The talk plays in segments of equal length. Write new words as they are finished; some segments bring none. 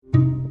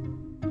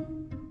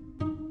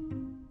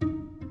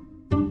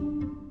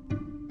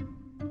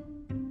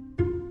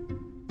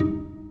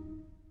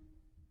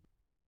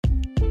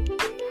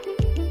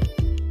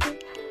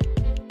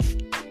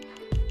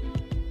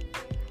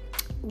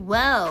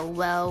Welcome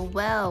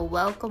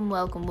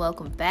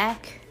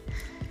back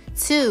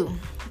to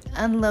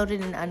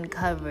Unloaded and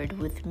Uncovered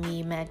with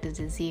me, Magda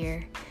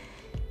Desir,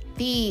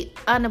 the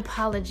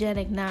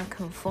unapologetic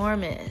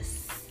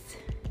nonconformist.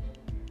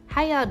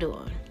 How y'all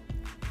doing?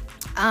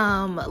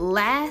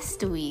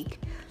 Last week,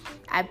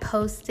 I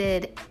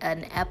posted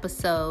an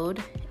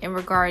episode in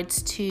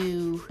regards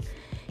to,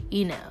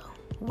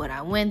 what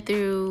I went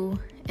through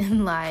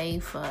in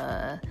life,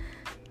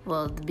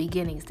 the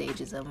beginning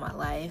stages of my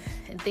life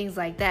and things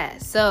like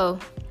that. So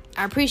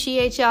I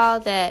appreciate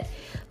y'all that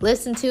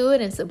listened to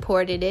it and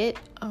supported it.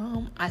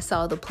 I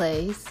saw the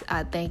plays.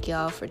 I thank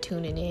y'all for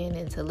tuning in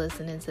and to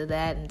listening to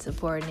that and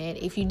supporting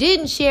it. If you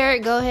didn't share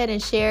it, go ahead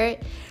and share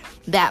it.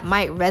 That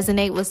might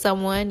resonate with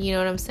someone, you know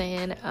what I'm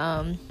saying?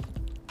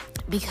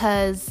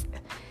 Because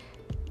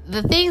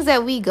the things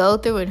that we go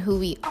through and who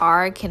we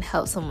are can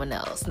help someone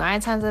else.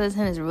 9 times out of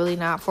 10 is really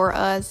not for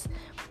us.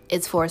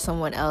 It's for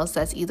someone else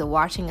that's either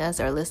watching us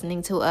or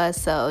listening to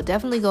us. So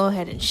definitely go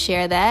ahead and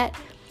share that.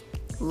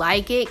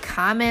 Like it,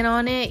 comment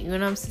on it. You know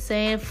what I'm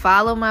saying?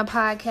 Follow my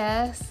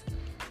podcast.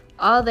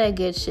 All that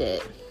good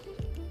shit.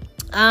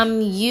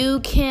 You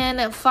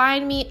can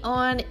find me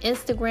on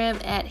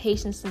Instagram at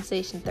Haitian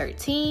Sensation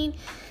 13.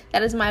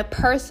 That is my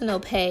personal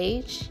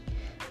page.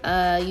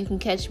 You can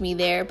catch me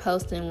there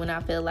posting when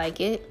I feel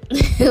like it.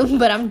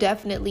 But I'm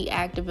definitely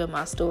active in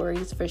my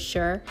stories for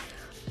sure.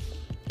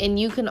 And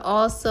you can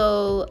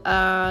also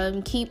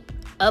keep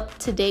up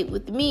to date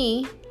with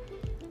me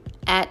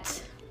on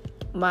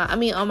my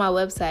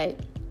website,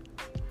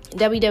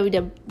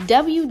 www.com.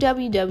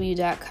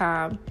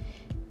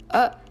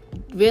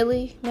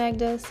 Really,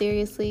 Magda?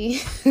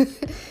 Seriously?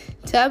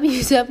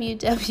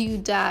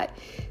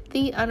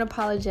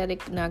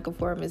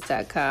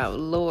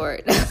 www.theunapologeticnonconformist.com.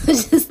 Lord.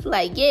 Just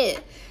like, yeah.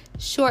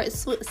 Short,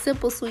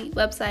 simple, sweet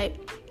website.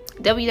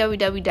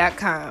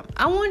 www.com.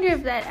 I wonder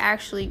if that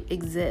actually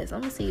exists.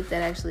 I'm gonna see if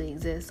that actually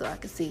exists so I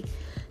can see,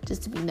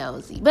 just to be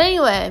nosy. But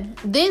anyway,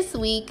 this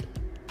week,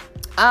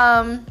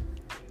 I'm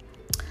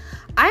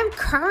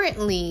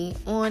currently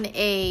on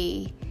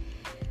I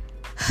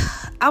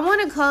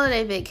want to call it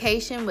a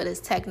vacation, but it's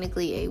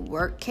technically a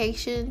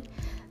workcation.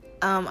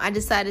 I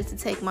decided to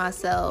take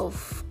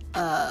myself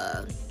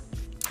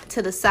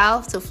to the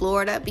south, to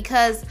Florida,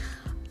 because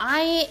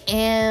I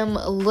am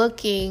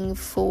looking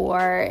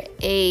for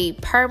a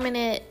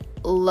permanent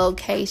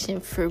location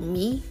for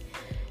me. You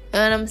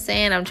know what I'm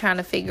saying? I'm trying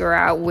to figure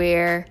out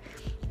where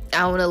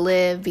I want to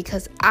live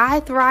because I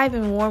thrive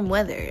in warm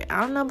weather.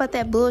 I don't know about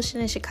that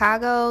bullshit in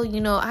Chicago.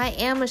 I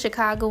am a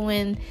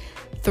Chicagoan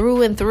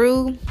through and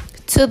through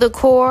to the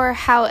core.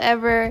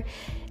 However,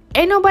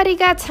 ain't nobody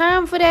got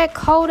time for that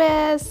cold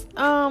ass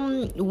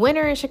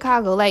winter in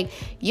Chicago. Like,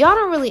 y'all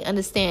don't really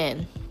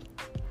understand.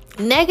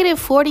 Negative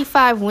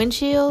 45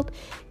 windshield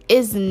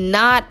is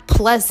not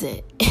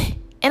pleasant.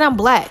 And I'm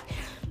black.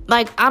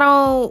 Like, I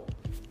don't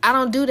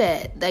do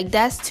that. Like,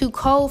 that's too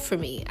cold for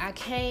me. I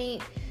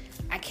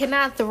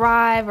cannot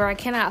thrive, or I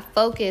cannot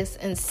focus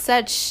in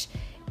such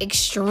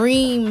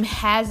extreme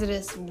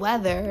hazardous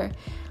weather.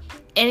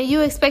 And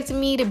you expecting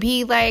me to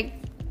be like,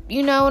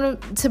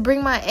 to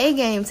bring my A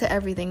game to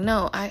everything.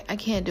 No, I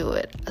can't do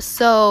it.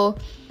 So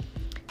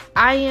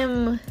I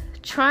am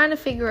trying to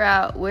figure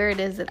out where it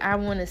is that I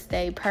want to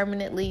stay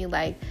permanently.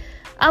 Like,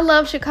 I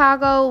love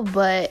Chicago,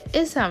 but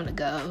it's time to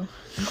go.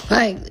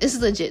 Like, it's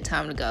legit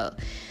time to go.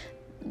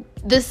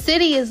 The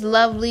city is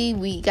lovely.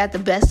 We got the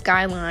best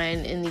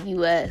skyline in the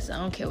U.S. I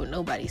don't care what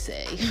nobody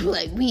say.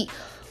 Like, we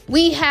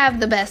have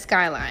the best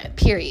skyline,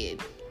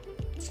 period.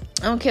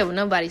 I don't care what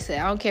nobody say.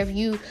 I don't care if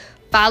you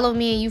follow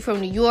me and you from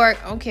New York.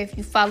 I don't care if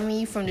you follow me,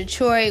 you from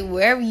Detroit,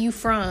 wherever you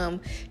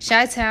from.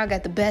 Chi-Town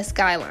got the best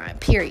skyline,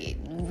 period.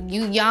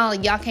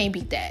 Y'all can't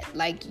beat that.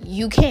 Like,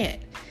 you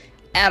can't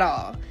at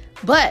all.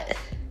 But,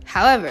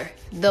 however,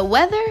 the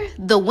weather,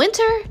 the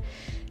winter,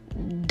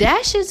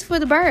 that shit's for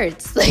the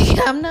birds. Like,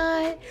 I'm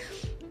not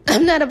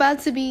about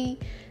to be,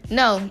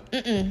 no,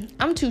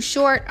 I'm too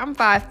short. I'm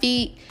 5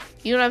 feet.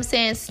 You know what I'm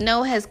saying?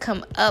 Snow has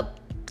come up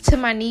to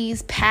my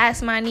knees,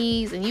 past my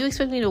knees, and you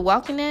expect me to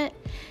walk in that?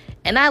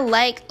 And I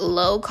like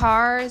low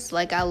cars.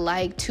 Like, I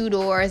like 2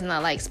 doors and I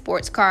like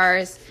sports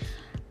cars.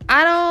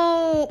 I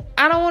don't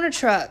want a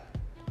truck.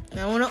 I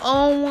don't want to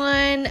own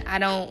one. I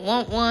don't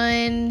want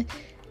one.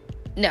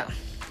 No.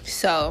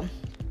 So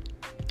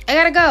I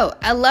gotta go.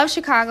 I love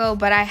Chicago,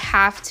 but I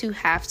have to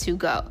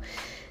go.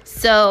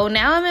 So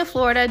now I'm in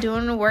Florida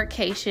doing a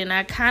workcation.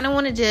 I kind of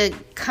wanted to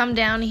come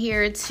down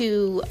here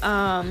to,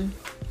 how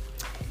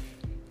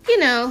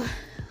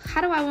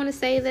do I want to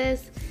say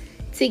this?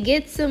 To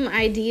get some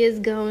ideas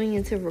going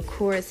and to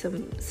record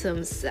some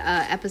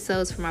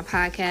episodes for my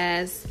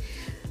podcast.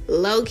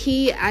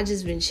 Low-key, I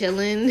just been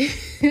chilling.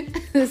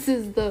 This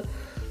is the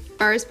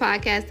first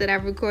podcast that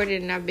I've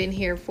recorded, and I've been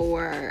here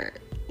for,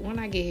 when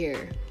I get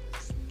here,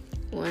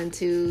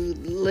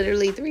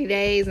 3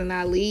 days, and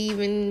I leave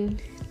in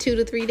 2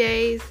 to 3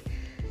 days.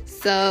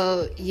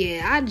 So,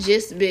 yeah, I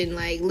just been,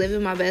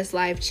 living my best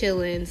life,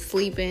 chilling,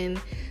 sleeping,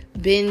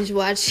 binge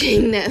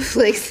watching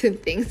Netflix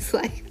and things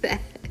like that.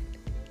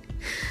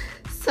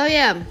 So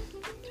yeah.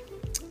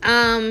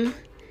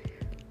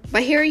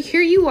 But here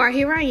you are,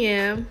 here I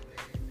am.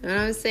 You know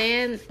what I'm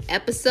saying?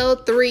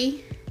 Episode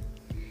 3.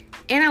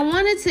 And I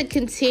wanted to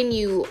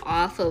continue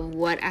off of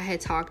what I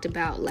had talked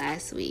about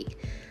last week.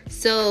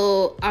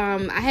 So,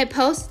 I had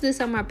posted this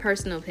on my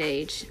personal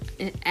page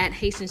at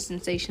Haitian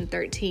Sensation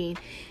 13.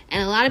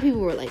 And a lot of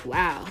people were like,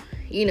 wow.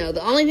 You know,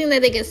 the only thing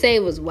that they could say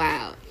was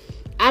wow.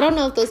 I don't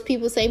know if those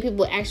same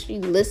people actually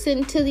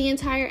listened to the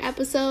entire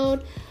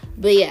episode.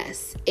 But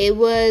yes, it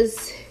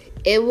was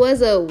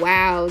a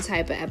wow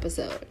type of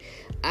episode.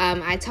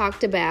 I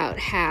talked about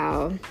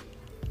how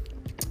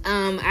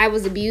I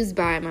was abused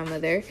by my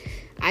mother.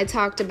 I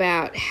talked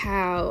about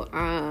how,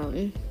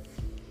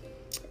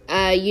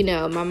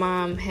 my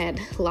mom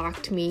had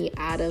locked me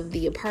out of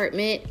the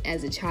apartment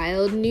as a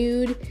child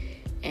nude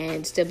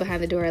and stood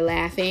behind the door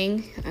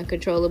laughing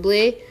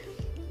uncontrollably.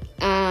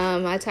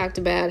 I talked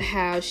about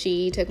how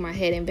she took my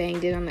head and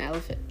banged it on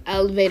the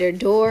elevator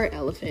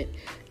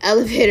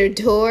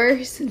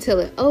doors until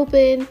it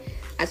opened.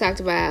 I talked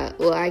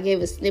about, I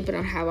gave a snippet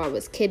on how I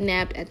was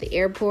kidnapped at the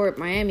airport,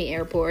 Miami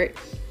airport,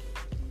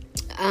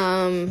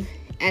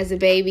 as a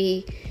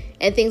baby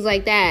and things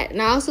like that.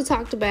 And I also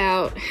talked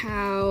about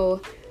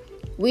how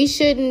we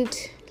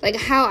shouldn't,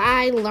 how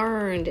I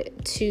learned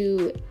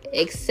to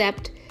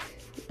accept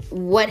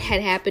what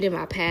had happened in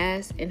my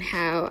past and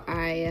how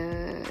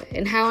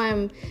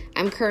I'm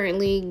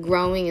currently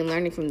growing and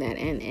learning from that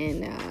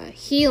and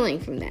healing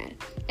from that.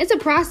 It's a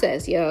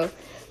process, yo.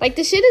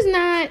 The shit is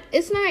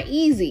it's not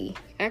easy.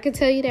 I can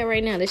tell you that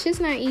right now. The shit's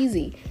not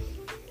easy.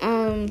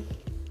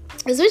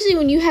 Especially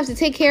when you have to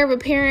take care of a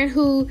parent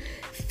who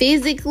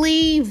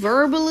physically,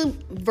 verbally,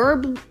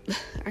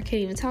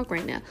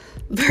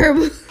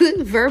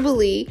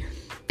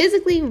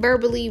 physically,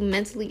 verbally,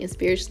 mentally, and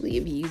spiritually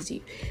abuse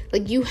you.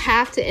 You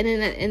have to,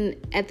 and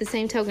at the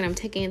same token, I'm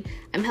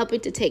helping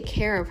to take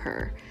care of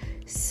her.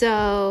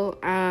 So,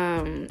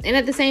 and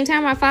at the same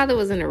time, my father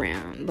wasn't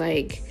around.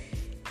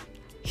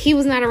 He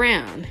was not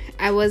around.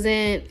 I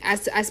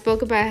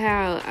spoke about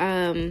how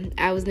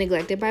I was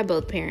neglected by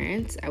both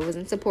parents. I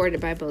wasn't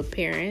supported by both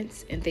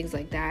parents and things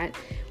like that.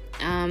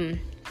 And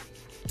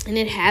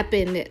it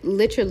happened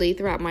literally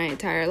throughout my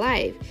entire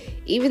life.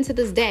 Even to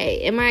this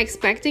day. Am I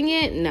expecting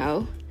it?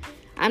 No.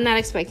 I'm not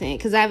expecting it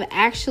because I've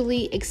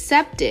actually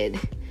accepted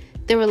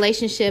the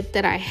relationship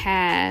that I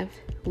have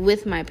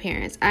with my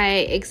parents.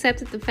 I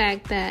accepted the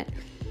fact that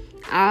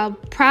I'll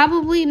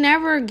probably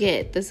never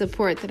get the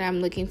support that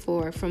I'm looking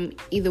for from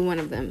either one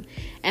of them.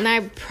 And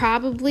I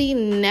probably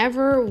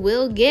never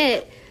will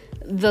get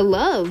the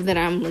love that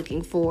I'm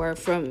looking for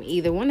from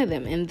either one of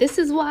them. And this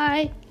is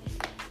why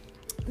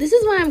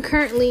I'm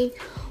currently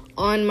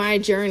on my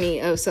journey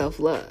of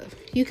self-love.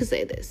 You could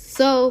say this.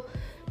 So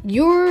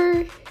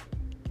you're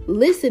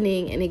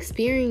listening and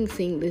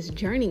experiencing this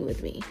journey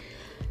with me.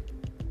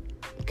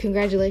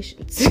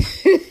 Congratulations.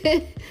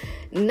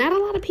 Not a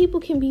lot of people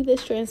can be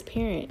this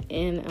transparent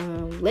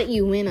and let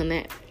you in on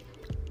that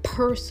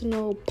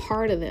personal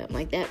part of them,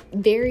 that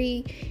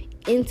very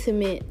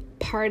intimate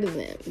part of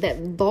them,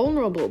 that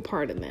vulnerable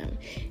part of them.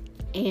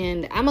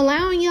 And I'm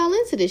allowing y'all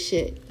into this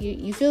shit.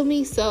 You feel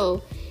me?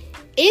 So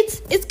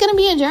it's gonna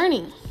be a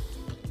journey.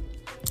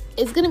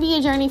 It's gonna be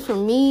a journey for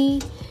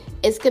me.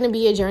 It's gonna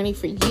be a journey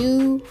for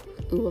you.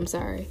 Ooh, I'm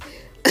sorry.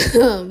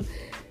 It's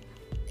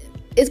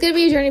gonna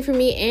be a journey for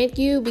me and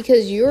you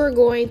because you're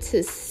going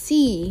to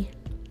see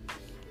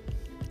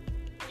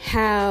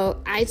how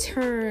I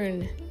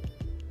turn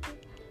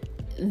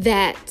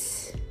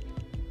that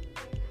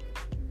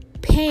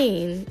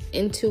pain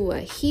into a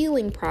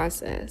healing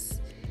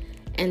process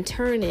and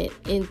turn it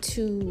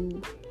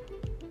into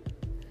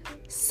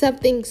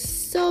something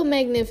so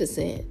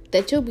magnificent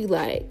that you'll be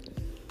like,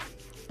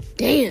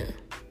 damn,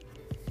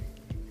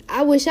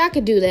 I wish I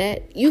could do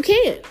that. You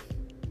can.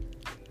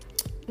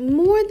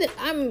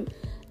 I'm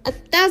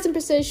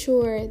 1,000%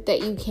 sure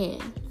that you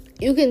can.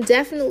 You can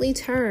definitely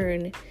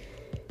turn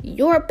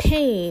your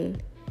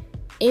pain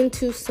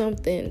into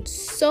something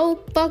so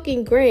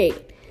fucking great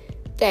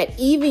that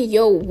even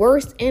your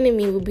worst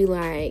enemy would be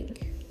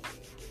like,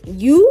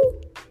 you?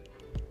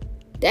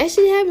 That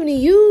shit happened to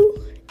you?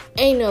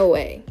 Ain't no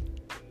way.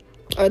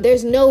 Or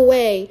there's no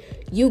way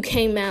you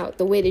came out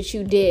the way that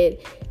you did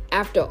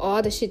after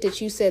all the shit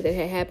that you said that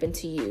had happened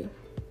to you.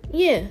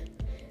 Yeah,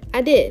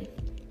 I did.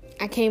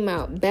 I came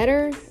out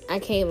better. I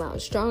came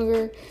out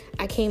stronger.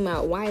 I came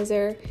out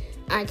wiser.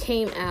 I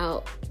came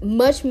out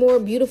much more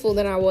beautiful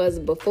than I was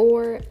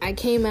before. I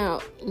came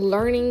out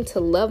learning to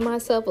love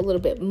myself a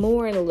little bit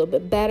more and a little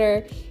bit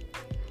better.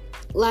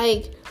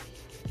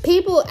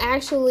 People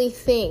actually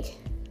think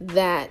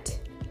that,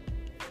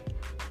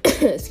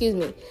 excuse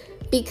me,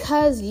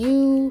 because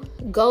you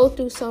go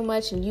through so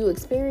much and you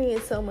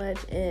experience so much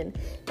and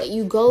that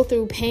you go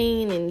through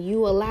pain and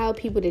you allow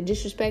people to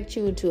disrespect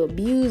you and to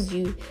abuse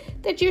you,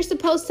 that you're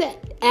supposed to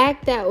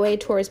act that way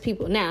towards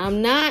people. Now,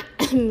 I'm not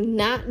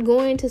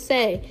going to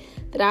say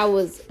that I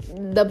was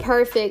the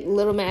perfect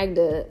little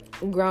Magda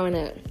growing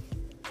up,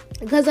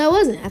 because I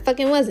wasn't. I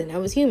fucking wasn't. I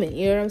was human.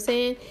 You know what I'm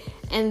saying?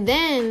 and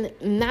then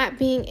not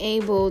being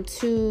able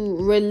to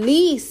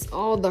release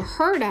all the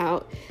hurt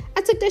out,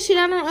 I took that shit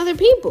out on other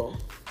people.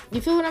 You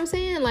feel what I'm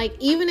saying? Like,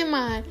 even in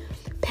my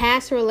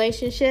past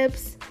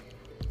relationships,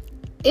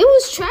 it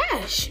was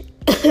trash.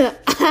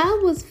 I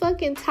was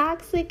fucking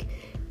toxic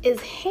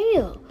as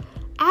hell.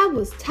 I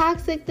was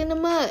toxic in the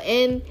mud.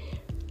 And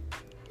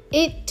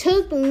it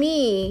took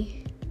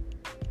me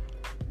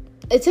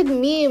and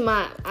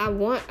I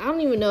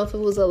don't even know if it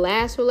was a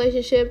last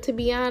relationship, to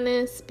be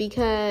honest,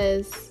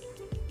 because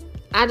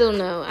I don't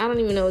know. I don't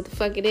even know what the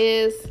fuck it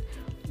is.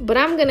 But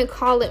I'm going to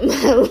call it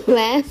my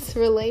last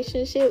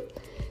relationship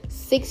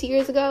 6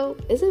 years ago.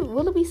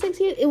 Will it be 6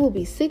 years? It will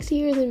be 6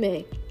 years in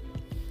May.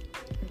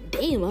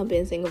 Damn, I've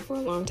been single for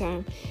a long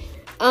time.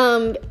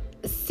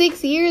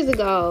 6 years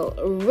ago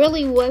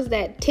really was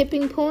that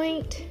tipping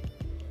point.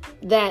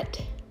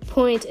 That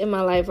point in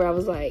my life where I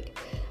was like,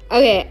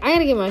 okay, I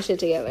gotta get my shit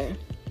together.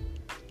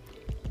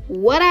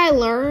 What I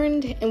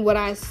learned and what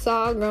I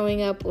saw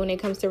growing up when it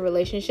comes to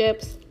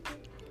relationships,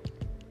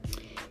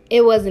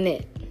 it wasn't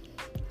it.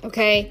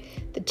 Okay?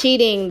 The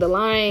cheating, the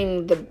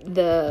lying,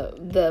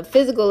 the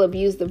physical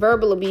abuse, the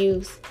verbal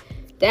abuse,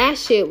 that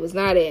shit was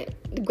not it.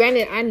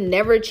 Granted, I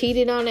never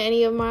cheated on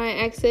any of my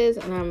exes,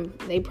 and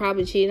they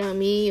probably cheated on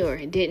me or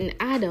didn't.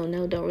 I don't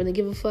know. Don't really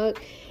give a fuck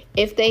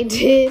if they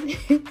did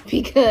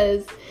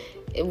because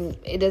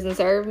it doesn't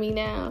serve me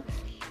now.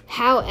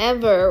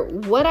 However,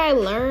 what I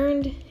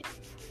learned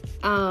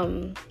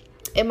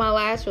in my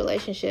last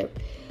relationship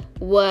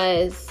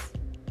was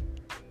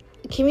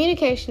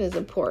communication is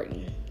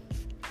important.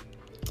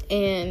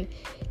 And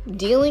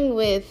dealing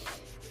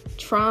with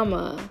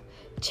trauma,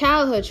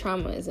 childhood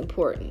trauma, is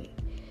important.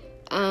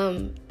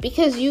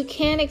 Because you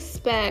can't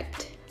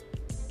expect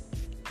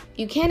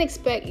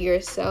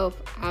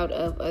yourself out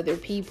of other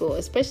people,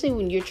 especially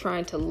when you're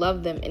trying to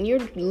love them and you're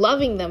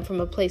loving them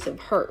from a place of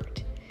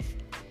hurt.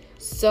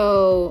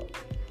 So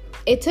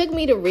it took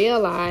me to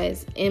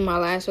realize in my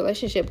last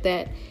relationship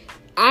that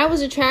I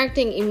was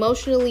attracting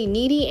emotionally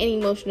needy and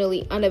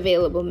emotionally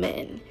unavailable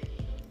men,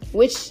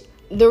 which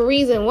the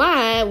reason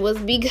why was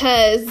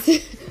because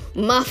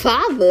my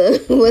father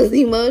was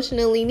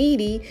emotionally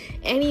needy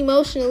and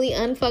emotionally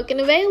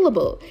unfucking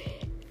available.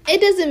 It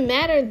doesn't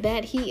matter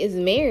that he is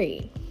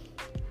married.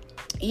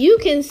 You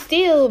can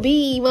still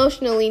be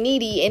emotionally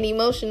needy and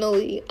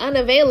emotionally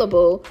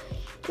unavailable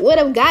with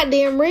a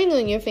goddamn ring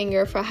on your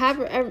finger for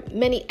however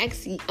many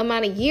X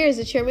amount of years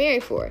that you're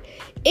married for.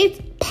 It's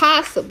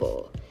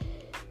possible.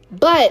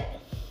 But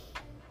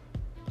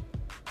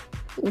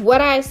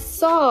what I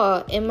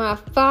saw in my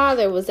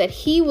father was that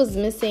he was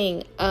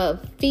missing a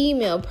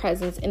female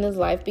presence in his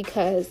life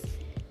because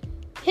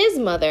his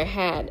mother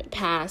had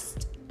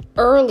passed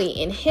early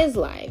in his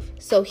life.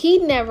 So he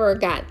never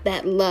got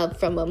that love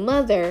from a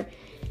mother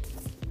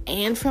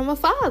and from a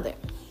father.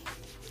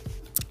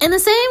 And the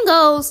same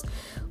goes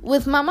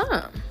with my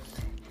mom.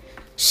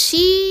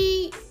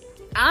 She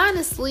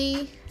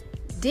honestly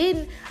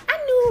didn't.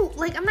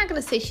 I'm not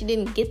going to say she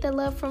didn't get that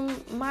love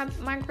from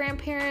my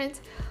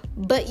grandparents,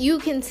 but you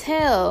can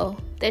tell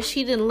that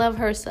she didn't love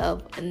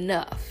herself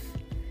enough.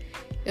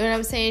 You know what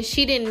I'm saying?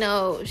 She didn't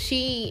know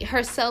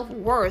her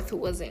self-worth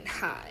wasn't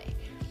high.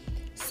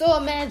 So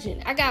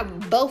imagine, I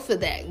got both of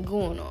that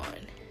going on.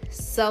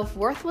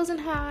 Self-worth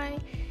wasn't high,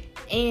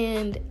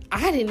 and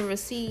I didn't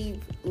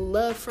receive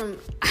love from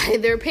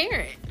either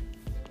parent.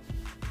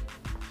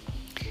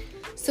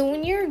 So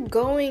when you're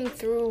going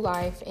through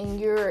life and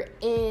you're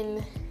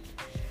in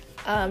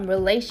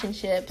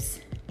relationships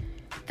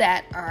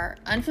that are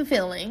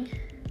unfulfilling,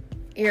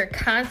 you're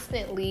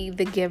constantly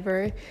the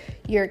giver,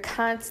 you're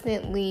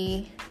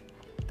constantly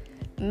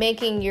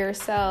making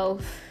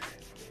yourself,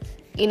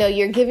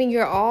 you're giving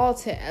your all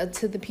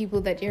to the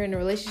people that you're in a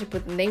relationship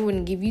with, and they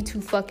wouldn't give you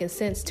 2 fucking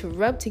cents to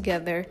rub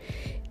together.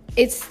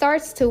 It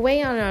starts to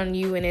weigh on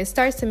you, and it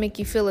starts to make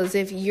you feel as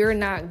if you're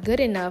not good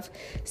enough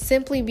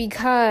simply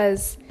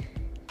because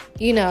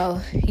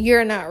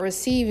you're not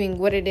receiving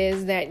what it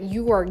is that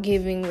you are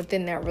giving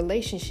within that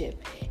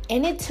relationship.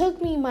 And it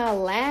took me my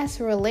last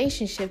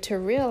relationship to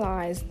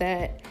realize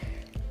that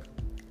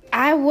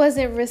I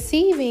wasn't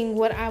receiving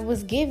what I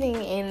was giving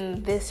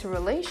in this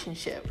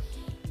relationship.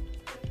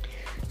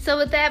 So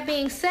with that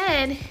being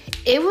said,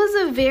 it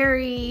was a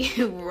very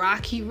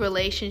rocky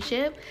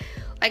relationship.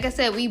 Like I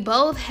said, we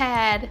both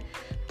had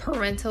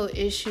parental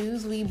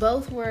issues. We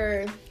both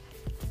were,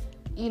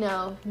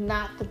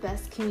 not the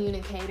best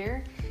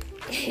communicator.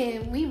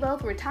 And we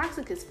both were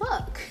toxic as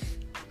fuck.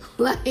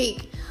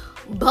 Like,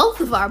 both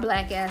of our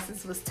black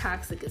asses was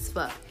toxic as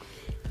fuck.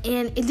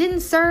 And it didn't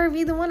serve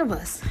either one of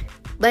us.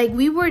 Like,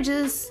 we were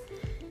just,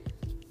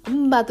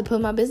 I'm about to put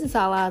my business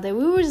all out there.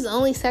 We were just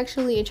only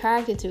sexually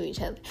attracted to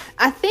each other.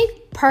 I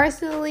think,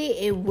 personally,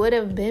 it would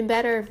have been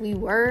better if we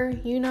were,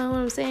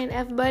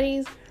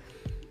 F-buddies.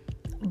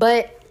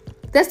 But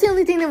that's the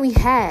only thing that we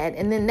had.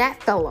 And then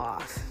that fell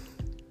off.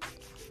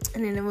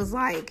 And then it was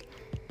like,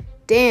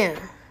 damn.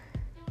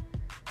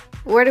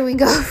 Where do we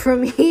go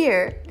from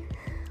here?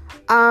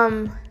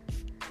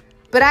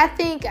 But I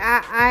think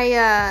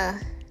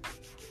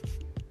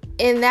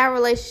in that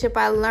relationship,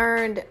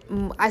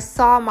 I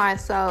saw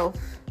myself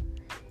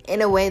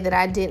in a way that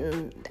I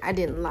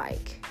didn't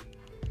like.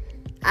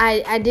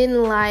 I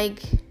don't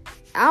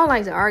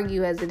like to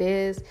argue as it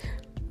is,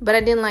 but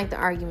I didn't like the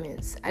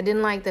arguments. I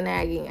didn't like the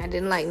nagging. I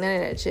didn't like none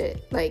of that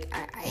shit. Like,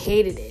 I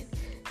hated it.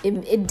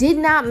 It did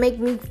not make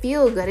me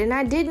feel good, and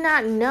I did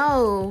not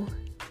know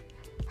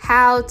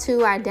how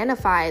to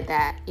identify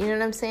that. You know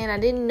what I'm saying? I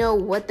didn't know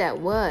what that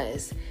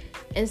was.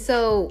 And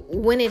so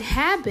when it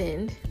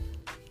happened,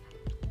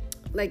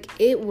 like,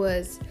 it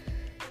was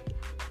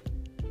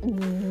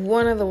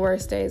one of the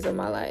worst days of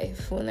my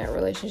life when that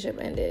relationship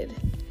ended.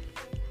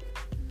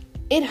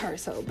 It hurt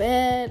so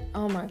bad.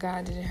 Oh my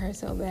God, did it hurt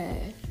so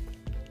bad.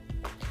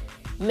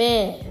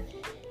 Man,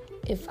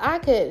 if I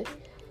could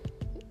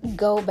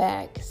go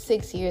back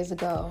 6 years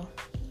ago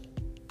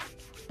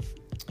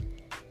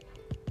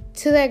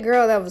to that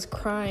girl that was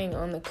crying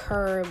on the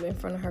curb in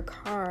front of her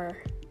car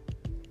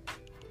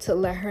to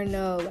let her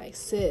know, like,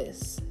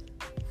 sis,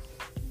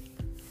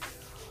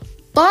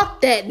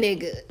 fuck that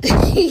nigga.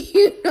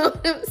 You know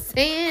what I'm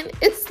saying?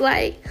 It's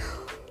like,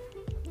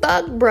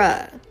 fuck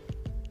bruh.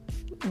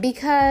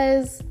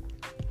 Because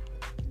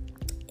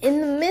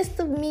in the midst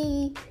of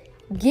me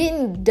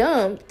getting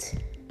dumped,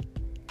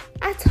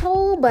 I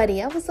told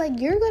Buddy, I was like,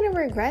 you're gonna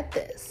regret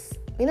this.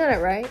 You know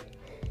that, right?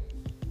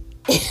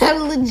 I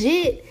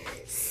legit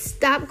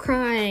stopped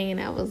crying and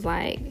I was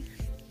like,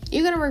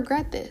 you're gonna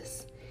regret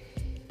this.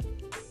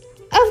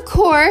 Of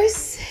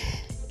course,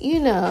 you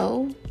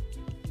know,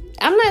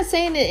 I'm not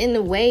saying it in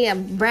the way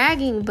I'm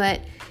bragging,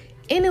 but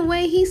in a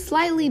way he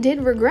slightly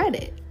did regret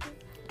it.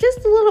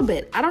 Just a little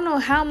bit. I don't know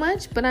how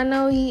much, but I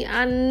know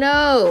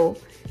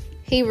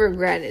he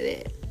regretted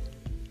it.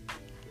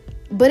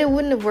 But it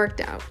wouldn't have worked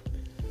out.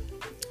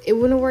 It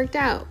wouldn't have worked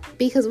out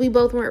because we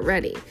both weren't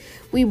ready.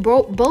 We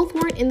both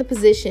weren't in the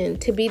position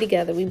to be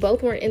together. We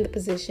both weren't in the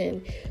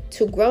position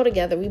to grow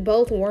together. We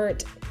both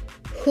weren't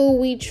who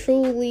we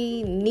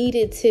truly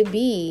needed to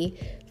be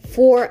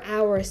for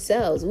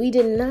ourselves. We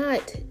did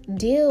not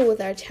deal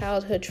with our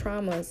childhood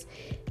traumas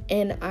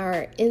and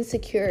our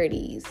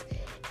insecurities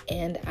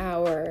and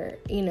our,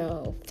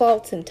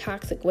 faults and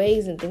toxic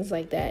ways and things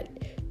like that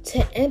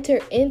to enter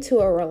into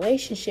a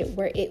relationship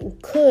where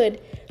it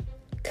could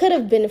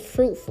have been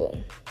fruitful.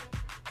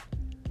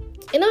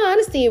 In all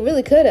honesty, it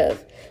really could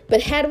have.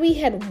 But had we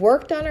had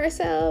worked on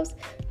ourselves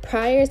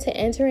prior to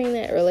entering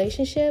that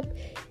relationship,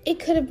 it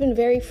could have been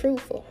very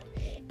fruitful.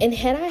 And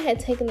had I had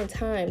taken the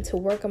time to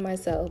work on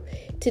myself,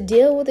 to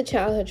deal with the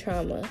childhood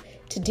trauma,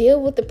 to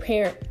deal with the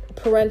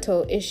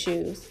parental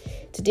issues,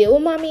 to deal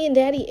with mommy and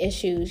daddy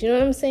issues, you know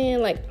what I'm saying?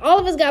 Like, all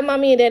of us got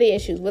mommy and daddy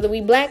issues, whether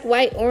we black,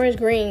 white, orange,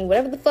 green,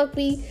 whatever the fuck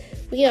we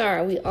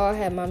are, we all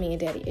have mommy and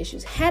daddy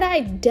issues. Had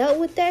I dealt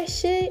with that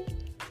shit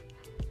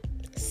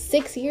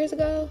 6 years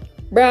ago,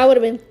 bro, I would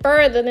have been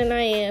further than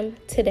I am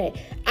today.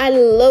 I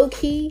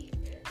low-key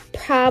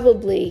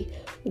probably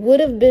would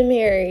have been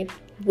married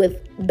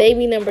with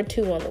baby number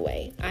 2 on the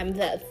way. I'm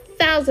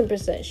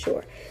 1,000%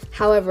 sure.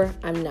 However,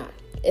 I'm not.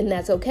 And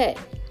that's okay.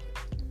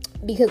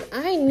 Because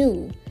I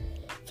knew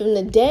from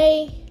the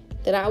day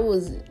that I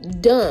was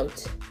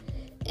dumped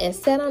and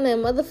sat on that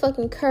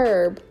motherfucking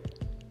curb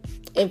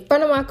in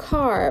front of my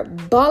car,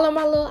 bawling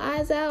my little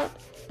eyes out,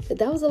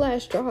 that was the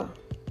last straw.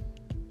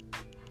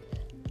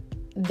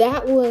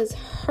 That was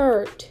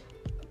hurt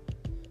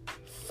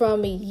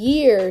from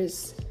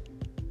years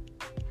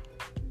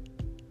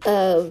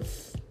of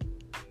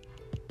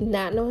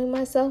not knowing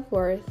my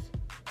self-worth,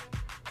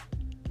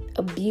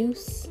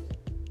 abuse,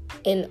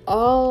 in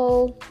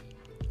all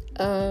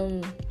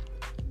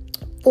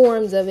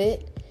forms of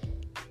it,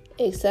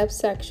 except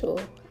sexual.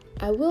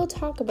 I will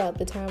talk about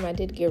the time I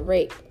did get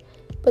raped,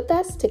 but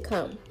that's to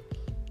come.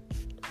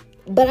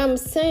 But I'm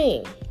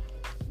saying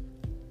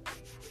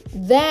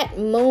that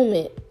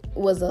moment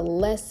was a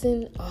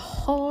lesson, a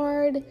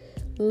hard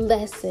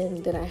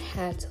lesson that I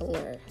had to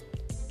learn.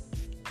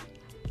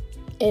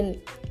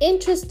 And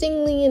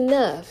interestingly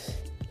enough,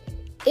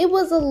 it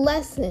was a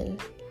lesson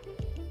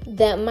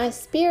that my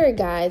spirit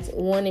guides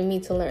wanted me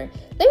to learn.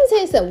 Let me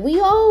tell you something. We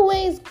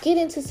always get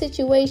into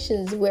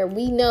situations where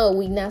we know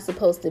we're not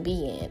supposed to be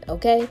in,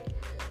 okay?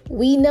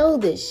 We know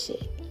this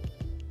shit.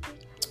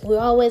 We're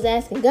always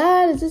asking,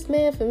 God, is this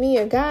man for me?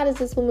 Or God, is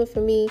this woman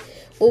for me?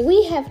 Well,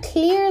 we have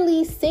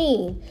clearly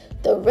seen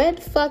the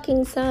red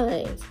fucking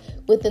signs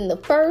within the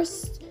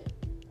first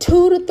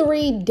 2 to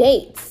 3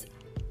 dates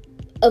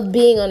of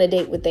being on a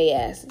date with they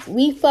asses.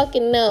 We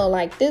fucking know,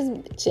 like, this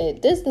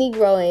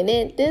Negro ain't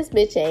it, this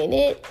bitch ain't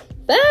it,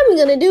 but I'm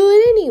gonna do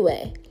it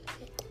anyway.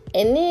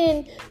 And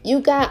then you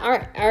got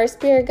our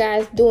spirit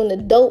guys doing the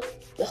dope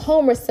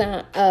Homer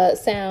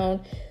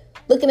sound,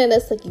 looking at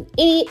us like, you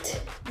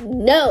idiot.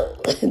 No,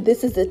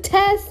 this is a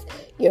test.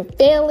 You're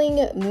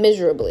failing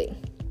miserably.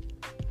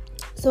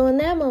 So in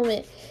that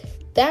moment,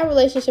 that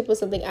relationship was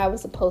something I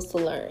was supposed to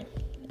learn.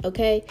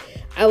 Okay?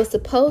 I was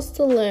supposed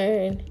to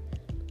learn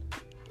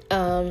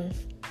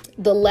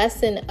the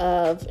lesson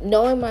of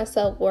knowing my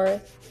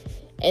self-worth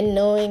and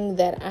knowing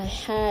that I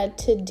had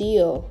to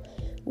deal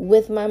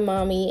with my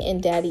mommy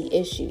and daddy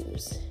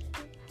issues.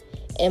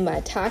 and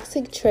my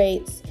toxic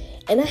traits,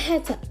 and I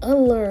had to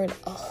unlearn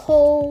a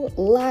whole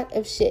lot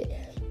of shit.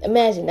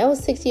 Imagine, that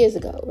was 6 years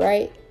ago,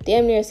 right?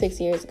 Damn near 6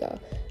 years ago.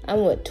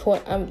 I'm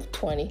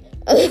 20.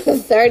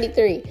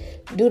 33.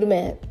 Do the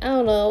math. I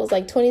don't know. I was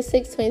like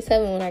 26,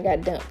 27 when I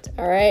got dumped.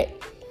 All right.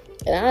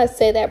 And I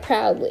say that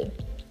proudly.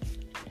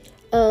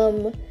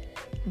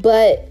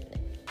 But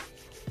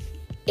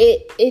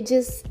it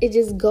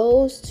just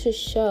goes to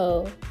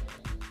show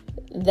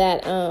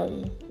that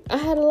I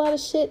had a lot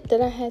of shit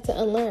that I had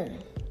to unlearn.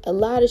 A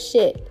lot of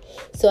shit.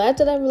 So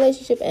after that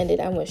relationship ended,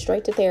 I went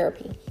straight to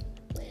therapy.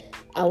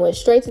 I went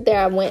to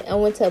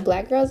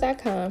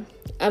blackgirls.com.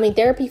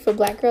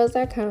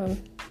 therapyforblackgirls.com.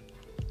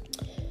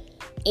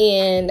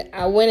 And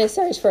I went and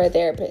searched for a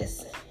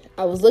therapist.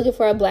 I was looking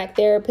for a black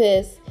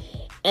therapist.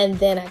 And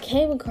then I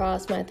came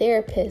across my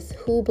therapist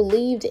who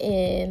believed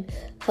in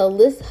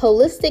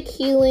holistic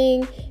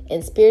healing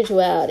and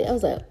spirituality. I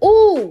was like,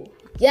 ooh,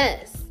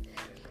 yes.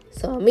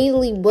 So I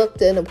immediately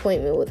booked an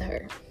appointment with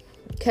her.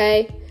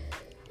 Okay.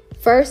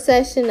 First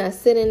session, I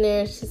sit in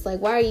there. She's like,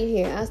 why are you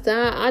here?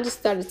 I just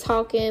started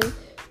talking,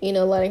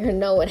 letting her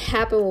know what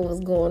happened, what was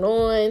going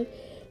on.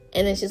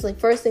 And then she's like,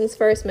 first things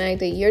first,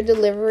 Magda, your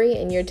delivery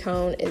and your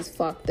tone is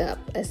fucked up.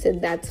 I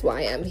said, that's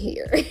why I'm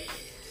here.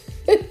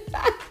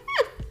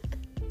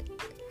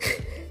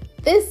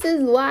 This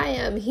is why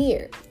I'm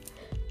here.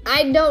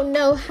 I don't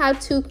know how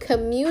to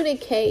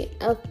communicate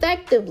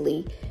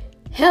effectively.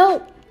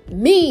 Help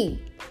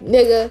me,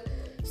 nigga.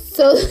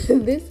 So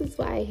this is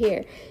why I'm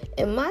here.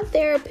 And my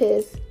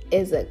therapist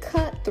is a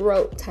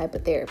cutthroat type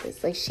of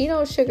therapist. Like, she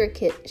don't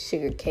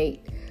sugarcoat.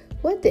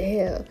 What the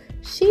hell?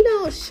 She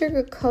don't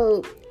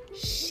sugarcoat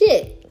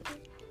shit.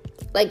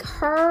 Like,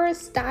 her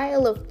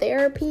style of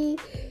therapy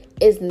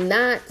is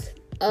not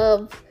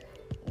of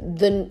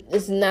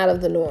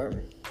the norm.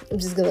 I'm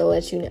just gonna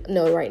let you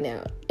know right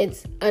now.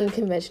 It's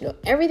unconventional.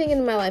 Everything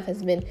in my life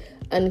has been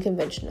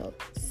unconventional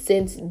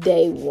since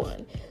day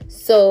one.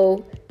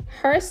 So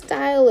her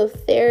style of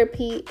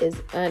therapy is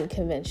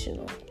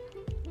unconventional.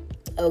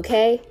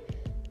 Okay?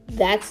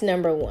 That's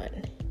number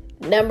one.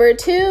 Number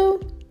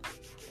two,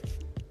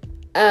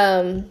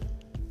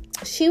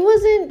 she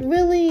wasn't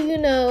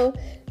really,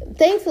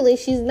 thankfully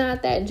she's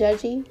not that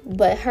judgy,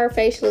 but her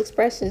facial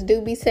expressions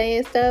do be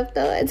saying stuff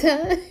though at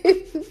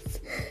times,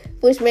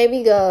 which made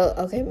me go,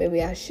 okay,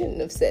 maybe I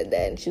shouldn't have said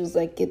that. And she was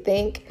like, you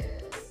think?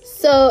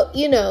 So,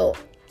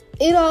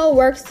 it all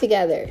works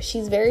together.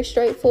 She's very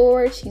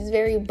straightforward, she's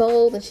very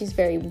bold, and she's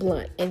very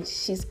blunt, and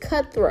she's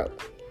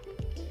cutthroat.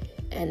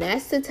 And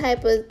that's the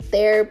type of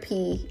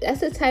therapy,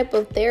 that's the type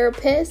of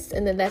therapist,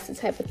 and then that's the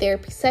type of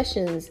therapy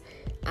sessions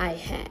I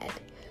had.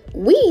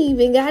 We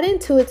even got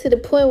into it to the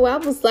point where I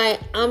was like,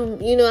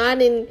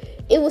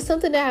 it was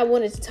something that I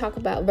wanted to talk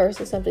about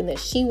versus something that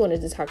she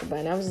wanted to talk about.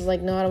 And I was just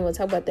like, no, I don't want to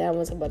talk about that. I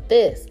want to talk about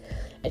this.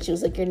 And she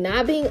was like, you're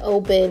not being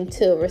open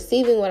to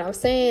receiving what I'm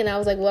saying. I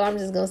was like, well, I'm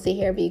just going to sit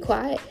here and be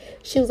quiet.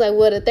 She was like,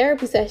 well, the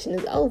therapy session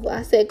is over.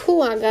 I said,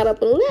 cool. I got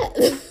up and left.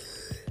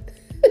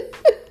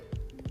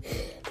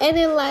 And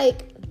then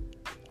like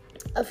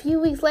a few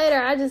weeks later,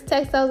 I just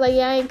texted. I was like,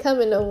 yeah, I ain't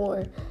coming no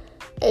more.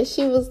 And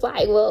she was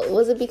like, well,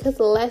 was it because of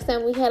the last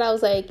time we had? I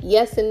was like,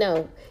 yes and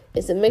no.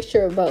 It's a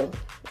mixture of both.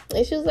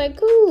 And she was like,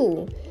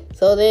 cool.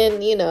 So then,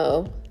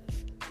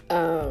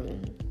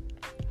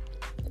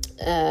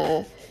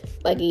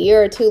 like a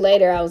year or two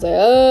later, I was like,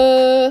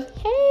 hey,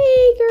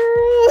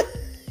 girl.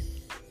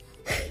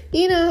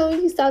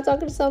 You stop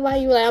talking to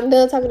somebody, you're like, I'm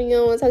done talking to you, I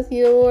don't want to talk to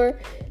you no more.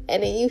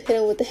 And then you hit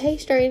her with the, hey,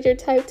 stranger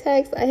type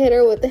text. I hit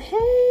her with the,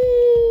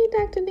 hey,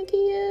 Dr.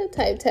 Nikia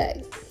type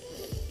text.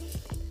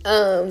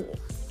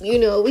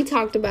 We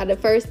talked about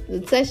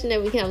the session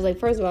that we had. I was like,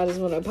 first of all, I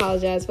just want to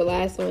apologize for the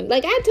last one.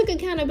 Like, I took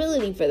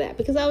accountability for that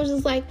because I was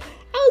just like,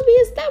 I was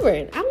being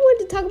stubborn. I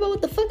wanted to talk about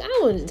what the fuck I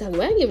wanted to talk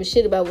about. I didn't give a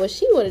shit about what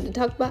she wanted to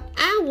talk about.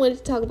 I wanted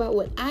to talk about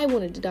what I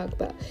wanted to talk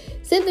about.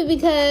 Simply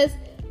because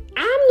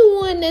I'm the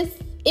one that's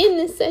in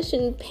this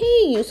session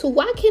paying you. So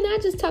why can't I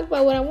just talk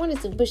about what I wanted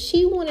to? But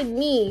she wanted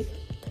me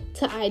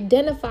to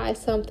identify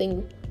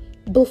something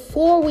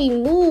before we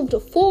moved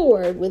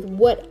forward with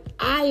what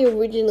I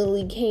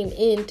originally came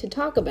in to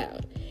talk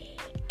about.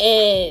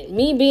 And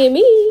me being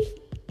me,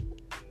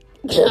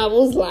 I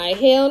was like,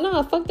 hell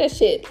no, fuck that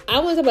shit. I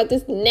want to talk about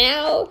this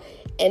now,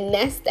 and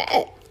that's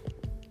that.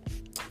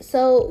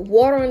 So,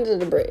 water under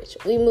the bridge.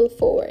 We moved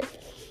forward.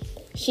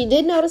 She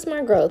did notice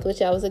my growth,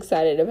 which I was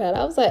excited about.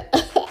 I was like,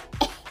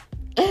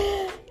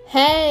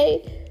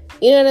 hey,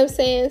 you know what I'm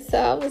saying? So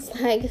I was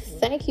like,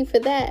 thank you for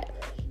that.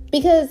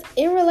 Because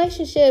in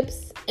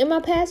my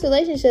past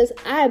relationships,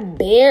 I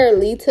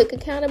barely took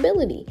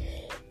accountability.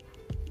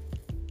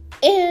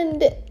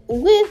 And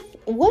with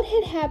what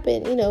had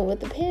happened, with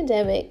the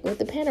pandemic, with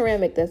the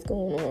panoramic that's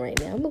going on right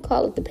now, I'm going to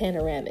call it the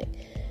panoramic.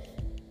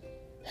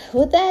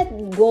 With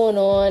that going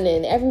on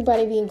and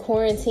everybody being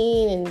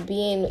quarantined and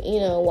being,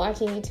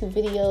 watching YouTube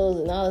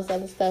videos and all this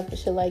other stuff and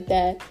shit like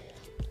that,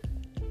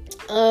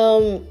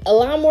 a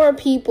lot more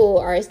people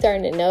are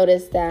starting to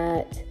notice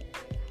that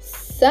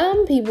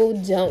some people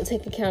don't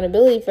take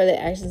accountability for their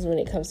actions when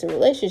it comes to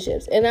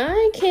relationships. And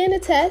I can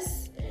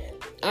attest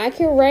I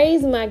can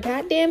raise my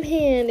goddamn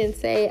hand and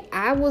say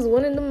I was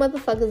one of the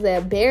motherfuckers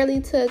that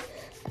barely took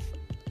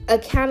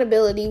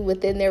accountability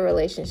within their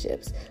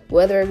relationships,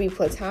 whether it be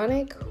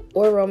platonic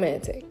or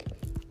romantic.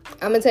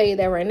 I'm gonna tell you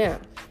that right now.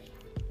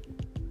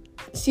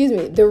 Excuse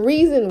me. The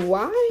reason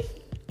why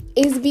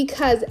is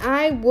because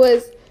I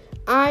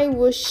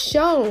was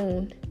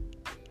shown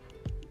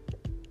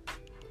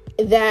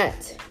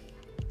that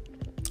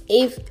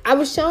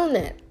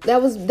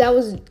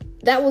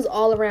that was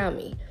all around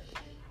me.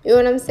 You know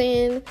what I'm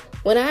saying?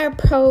 When I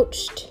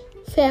approached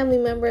family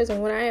members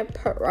and when I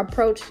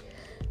approached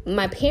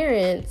my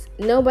parents,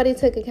 nobody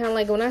took account.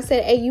 Like when I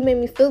said, hey, you made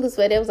me feel this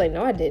way, they was like,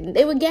 no, I didn't.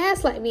 They would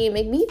gaslight me and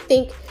make me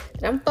think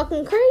that I'm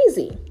fucking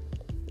crazy.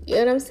 You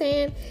know what I'm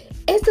saying?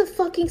 It's a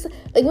fucking,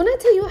 like when I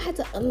tell you I had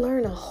to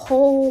unlearn a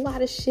whole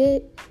lot of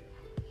shit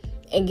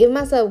and give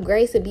myself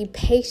grace and be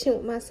patient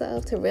with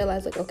myself to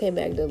realize, like, okay,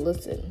 Magda,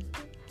 listen.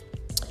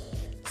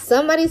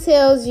 Somebody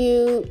tells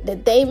you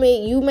that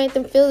you made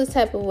them feel this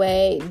type of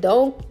way.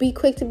 Don't be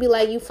quick to be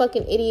like, you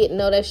fucking idiot.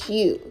 No, that's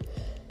you.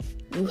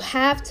 You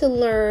have to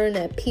learn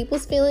that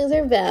people's feelings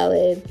are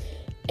valid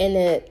and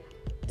that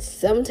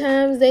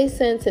sometimes they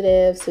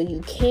sensitive, so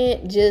you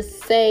can't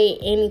just say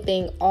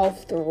anything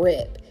off the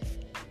rip.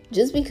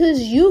 Just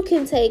because you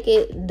can take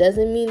it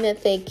doesn't mean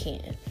that they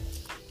can.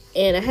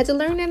 And I had to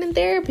learn that in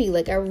therapy.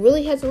 Like, I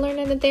really had to learn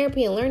that in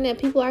therapy and learn that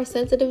people are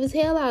sensitive as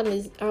hell out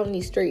in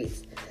these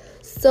streets.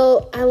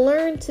 So I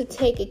learned to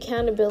take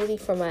accountability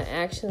for my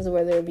actions,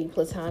 whether it be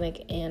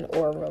platonic and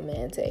or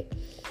romantic.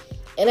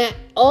 And I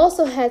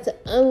also had to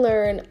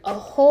unlearn a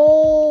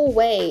whole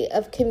way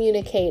of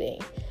communicating.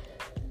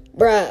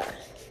 Bruh,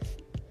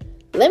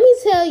 let me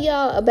tell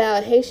y'all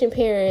about Haitian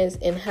parents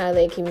and how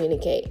they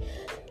communicate.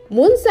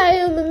 Moun sa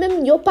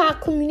yo pa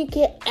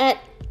communicate at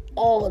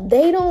all.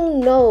 They don't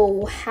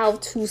know how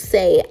to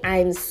say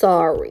I'm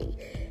sorry.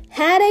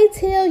 How they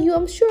tell you,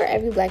 I'm sure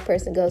every black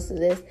person goes through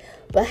this,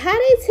 but how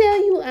they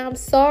tell you I'm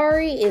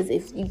sorry is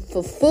if you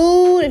for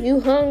food, if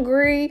you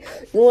hungry,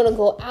 you want to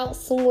go out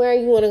somewhere,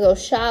 you want to go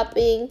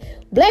shopping.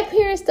 Black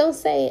parents don't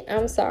say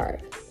I'm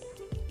sorry.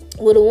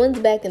 Well, the ones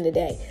back in the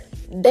day,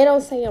 they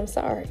don't say I'm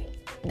sorry.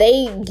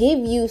 They give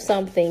you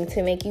something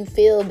to make you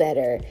feel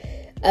better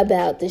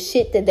about the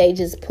shit that they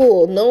just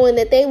pulled, knowing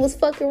that they was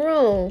fucking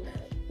wrong,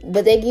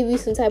 but they give you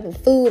some type of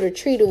food or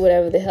treat or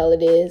whatever the hell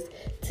it is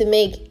to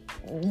make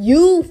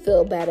you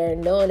feel better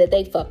knowing that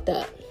they fucked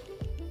up.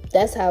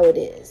 That's how it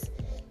is.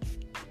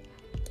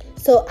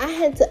 So I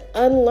had to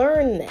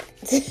unlearn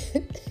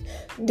that.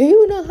 Do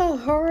you know how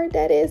hard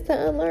that is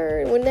to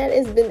unlearn when that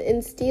has been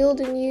instilled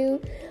in you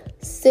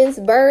since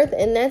birth?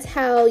 And that's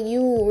how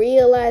you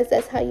realize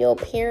that's how your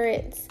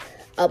parents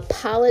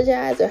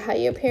apologize, or how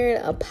your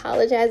parent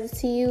apologizes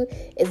to you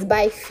is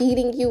by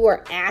feeding you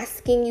or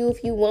asking you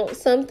if you want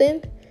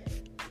something.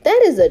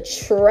 That is a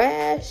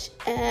trash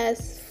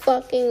ass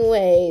fucking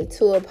way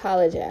to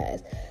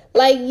apologize.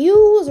 Like, you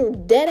was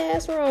dead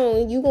ass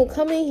wrong. You gonna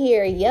come in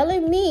here, yell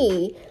at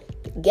me,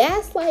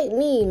 gaslight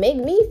me, make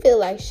me feel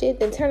like shit,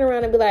 then turn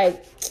around and be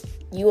like,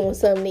 you want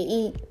something to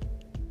eat?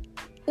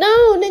 No,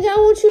 nigga, I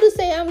want you to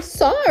say I'm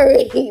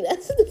sorry.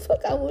 That's what the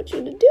fuck I want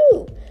you to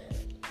do.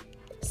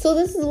 So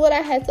this is what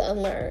I had to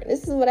unlearn.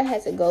 This is what I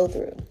had to go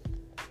through.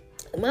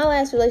 My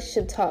last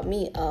relationship taught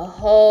me a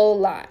whole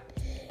lot.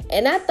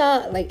 And I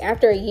thought, like,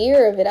 after a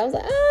year of it, I was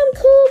like, oh, I'm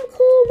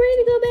cool,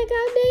 ready to go back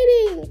out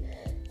dating.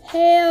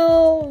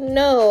 Hell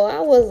no.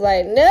 I was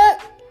like, nope.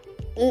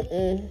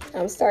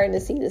 I'm starting to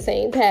see the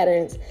same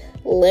patterns.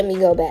 Let me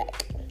go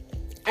back.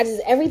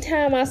 Every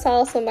time I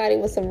saw somebody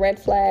with some red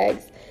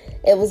flags,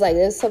 it was like,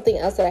 there's something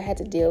else that I had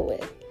to deal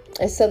with.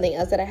 There's something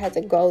else that I had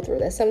to go through.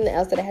 There's something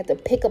else that I had to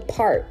pick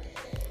apart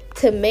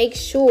to make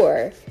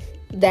sure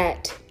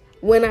that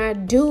when I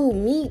do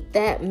meet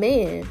that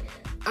man,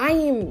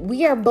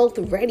 we are both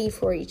ready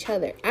for each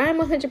other. I'm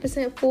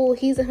 100% full.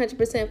 He's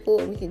 100% full.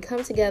 We can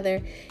come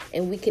together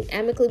and we can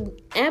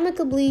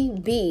amicably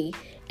be,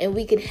 and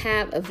we can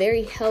have a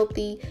very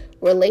healthy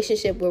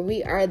relationship where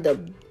we are the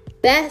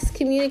best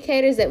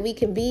communicators that we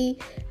can be,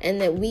 and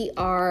that we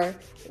are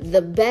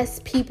the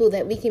best people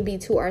that we can be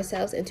to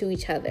ourselves and to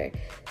each other.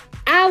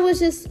 I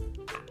was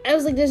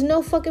like, there's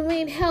no fucking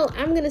way in hell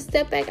I'm going to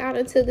step back out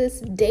into this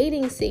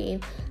dating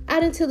scene,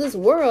 out into this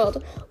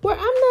world where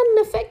I'm not an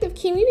effective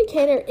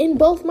communicator in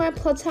both my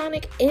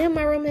platonic and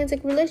my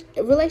romantic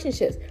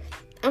relationships.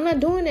 I'm not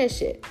doing that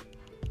shit.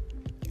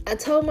 I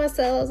told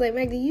myself, I was like,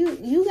 Magda,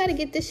 you got to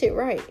get this shit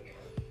right.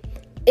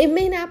 It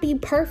may not be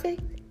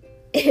perfect.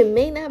 It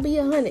may not be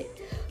 100,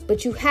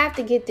 but you have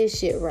to get this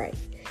shit right.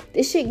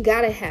 This shit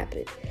got to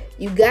happen.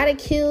 You got to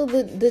kill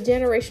the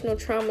generational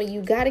trauma.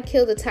 You got to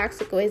kill the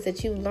toxic ways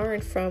that you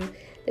learned from,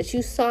 that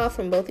you saw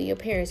from both of your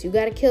parents. You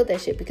got to kill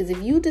that shit, because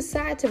if you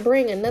decide to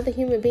bring another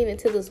human being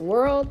into this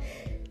world,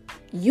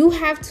 you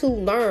have to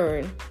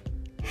learn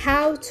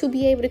how to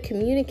be able to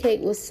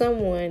communicate with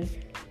someone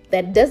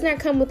that does not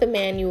come with a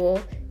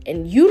manual,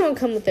 and you don't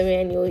come with a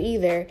manual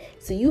either.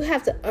 So you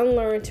have to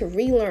unlearn to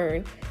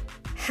relearn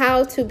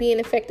how to be an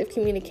effective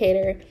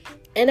communicator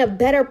and a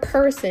better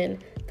person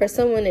for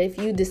someone if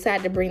you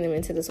decide to bring them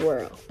into this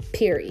world.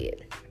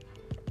 Period.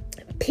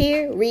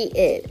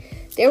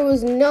 There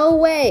was no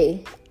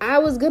way I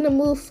was going to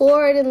move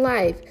forward in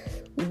life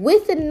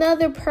with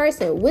another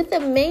person, with a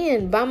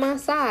man by my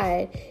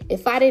side,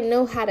 if I didn't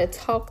know how to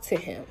talk to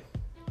him.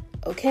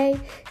 Okay?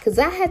 Because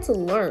I had to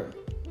learn,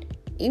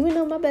 even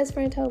though my best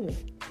friend told me,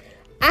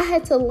 I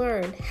had to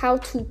learn how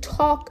to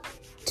talk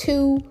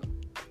to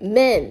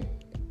men.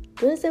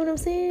 You understand what I'm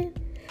saying?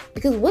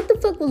 Because what the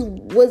fuck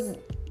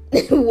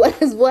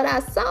what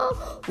I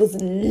saw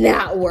was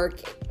not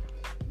working.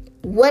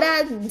 What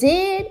I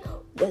did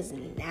was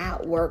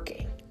not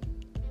working.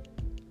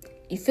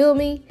 You feel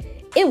me?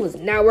 It was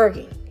not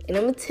working. And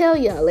I'm going to tell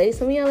y'all, ladies,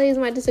 some of y'all ladies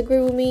might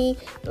disagree with me.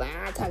 Like,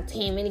 I talk to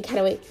him any kind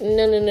of way.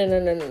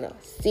 No.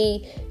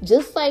 See,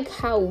 just like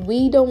how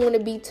we don't want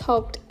to be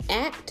talked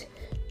at,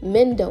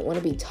 men don't want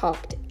to be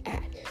talked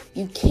at.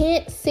 You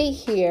can't sit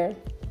here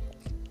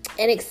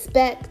and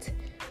expect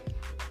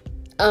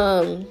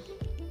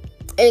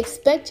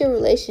your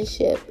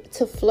relationship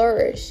to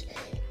flourish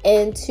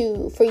and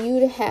for you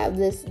to have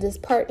this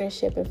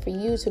partnership and for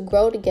you to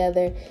grow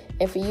together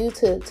and for you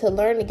to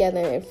learn together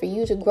and for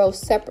you to grow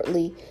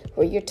separately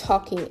where you're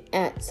talking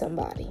at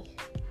somebody.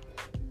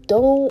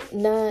 I'm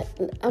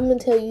going to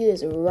tell you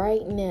this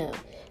right now.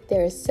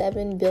 There are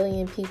 7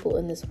 billion people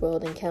in this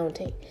world and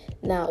counting.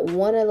 Not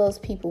one of those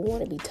people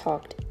want to be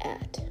talked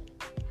at.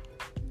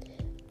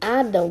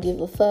 I don't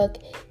give a fuck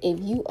if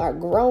you are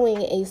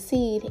growing a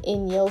seed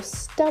in your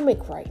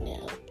stomach right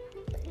now.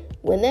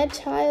 When that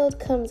child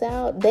comes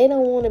out, they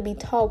don't want to be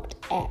talked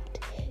at.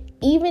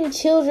 Even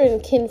children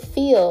can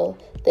feel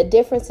the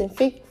difference in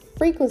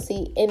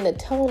frequency in the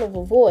tone of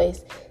a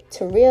voice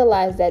to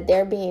realize that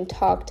they're being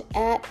talked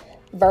at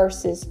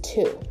versus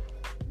to.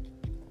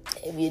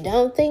 If you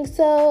don't think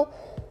so,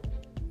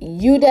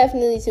 you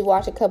definitely need to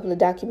watch a couple of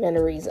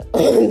documentaries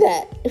on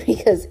that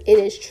because it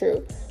is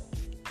true.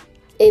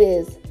 It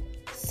is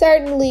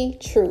certainly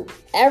true.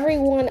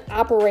 Everyone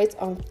operates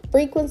on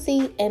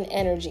frequency and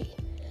energy.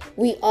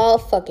 We all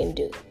fucking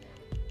do.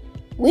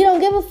 We don't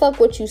give a fuck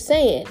what you're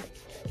saying.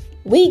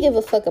 We give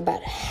a fuck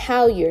about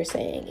how you're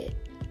saying it.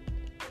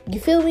 You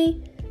feel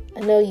me?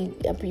 I know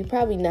you're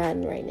probably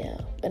nodding right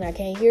now, and I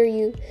can't hear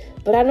you,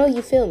 but I know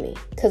you feel me.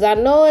 Because I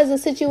know it's a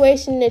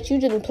situation that you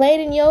just played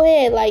in your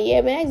head like,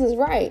 yeah, Max is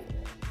right.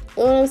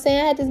 You know what I'm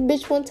saying? I had this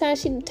bitch one time,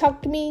 she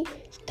talked at me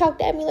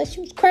like she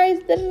was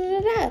crazy.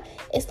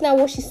 It's not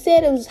what she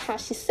said, it was how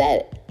she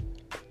said it.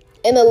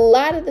 And a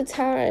lot of the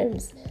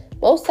times,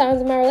 most times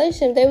in my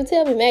relationship, they would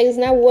tell me, Mag, it's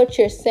not what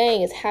you're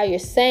saying, it's how you're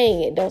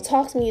saying it. Don't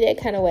talk to me that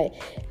kind of way.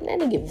 And I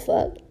didn't give a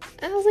fuck.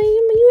 I was like,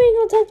 you ain't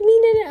gonna talk to me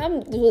that. I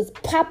was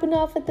popping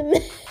off at the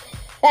mouth.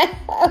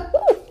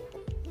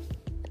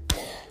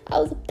 I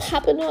was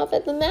popping off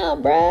at the mouth,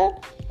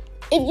 bruh.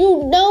 If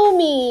you know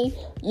me,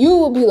 you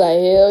would be like,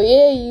 hell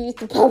yeah, you used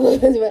to pop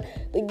up at the mouth.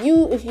 Like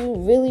if you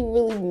really,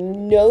 really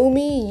know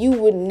me, you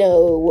would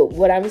know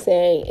what I'm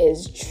saying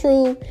is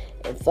true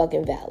and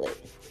fucking valid.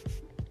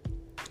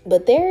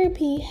 But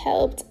therapy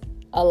helped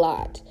a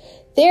lot.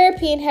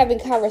 Therapy and having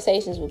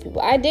conversations with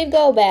people. I did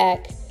go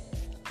back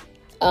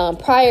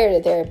prior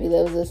to therapy.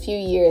 There was a few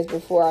years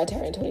before I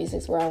turned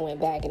 26 where I went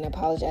back and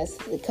apologized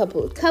to a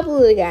couple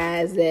of the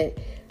guys that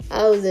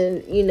I was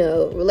in,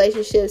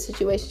 relationships,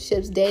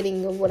 situationships,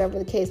 dating, or whatever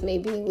the case may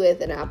be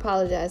with, and I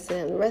apologized to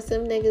them. The rest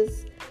of them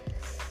niggas,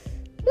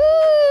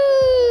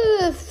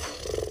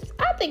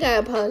 I think I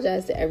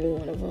apologized to every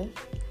one of them.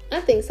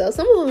 I think so.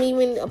 Some of them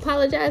even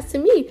apologized to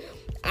me.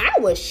 I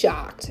was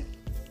shocked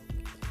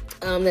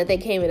that they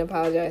came and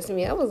apologized to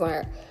me. I was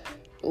like,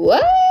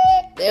 what?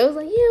 They was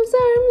like, yeah, I'm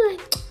sorry. I'm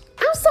like,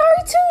 I'm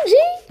sorry too, G.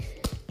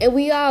 And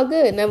we all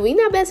good. Now, we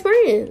not best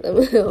friends.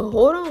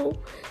 Hold on.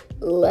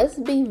 Let's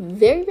be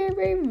very, very,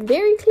 very,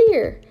 very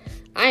clear.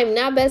 I am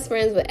not best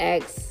friends with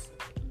ex.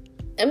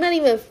 I'm not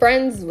even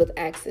friends with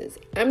exes.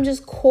 I'm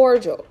just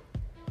cordial.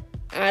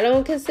 I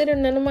don't consider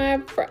none of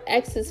my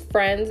exes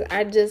friends.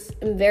 I just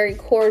am very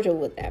cordial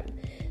with them.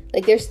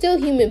 Like, they're still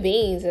human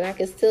beings, and I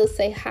can still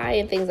say hi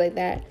and things like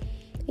that.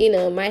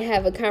 Might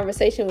have a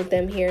conversation with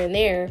them here and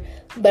there,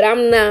 but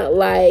I'm not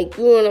like,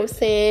 you know what I'm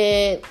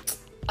saying?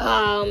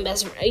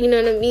 That's right. You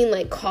know what I mean?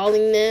 Like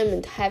calling them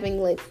and having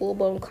like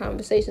full-blown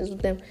conversations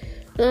with them.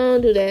 No,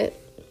 don't do that.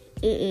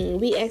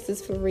 We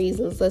exes for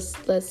reasons. Let's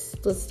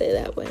stay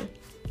that way.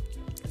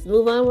 Let's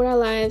move on with our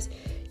lives.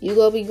 You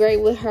go be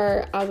great with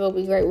her. I'll go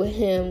be great with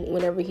him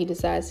whenever he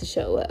decides to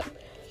show up.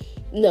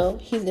 No,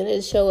 he's gonna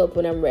show up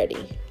when I'm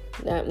ready.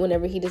 Not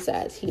whenever he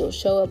decides. He'll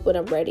show up when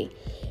I'm ready.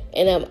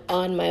 And I'm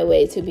on my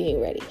way to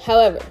being ready.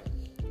 However,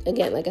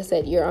 again, like I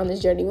said, you're on this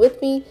journey with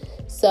me.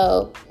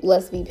 So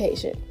let's be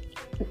patient.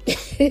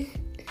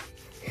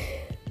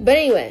 But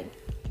anyway,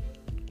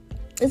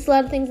 it's a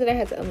lot of things that I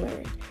had to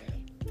unlearn.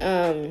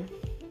 And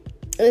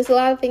it's a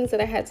lot of things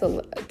that I had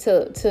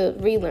to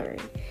relearn.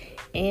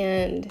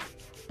 And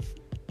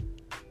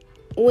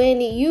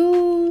when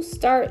you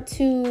start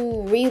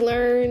to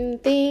relearn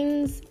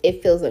things,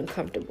 it feels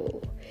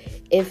uncomfortable.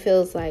 It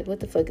feels like, what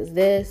the fuck is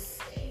this?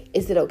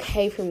 is it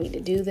okay for me to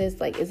do this?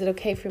 Like, is it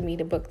okay for me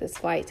to book this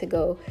flight to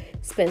go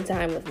spend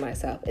time with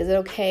myself? Is it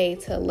okay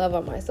to love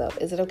on myself?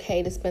 Is it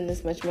okay to spend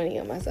this much money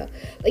on myself?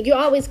 Like, you're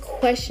always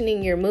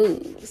questioning your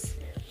moves.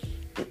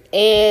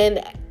 And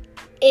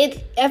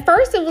at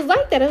first it was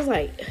like that. I was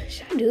like,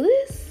 should I do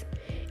this?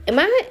 Am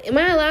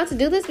I allowed to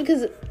do this?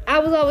 Because I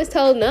was always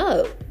told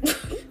no.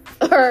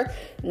 Or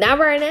not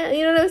right now.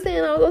 You know what I'm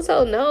saying? I was always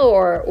told no.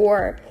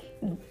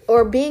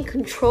 Or being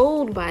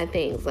controlled by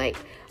things. Like,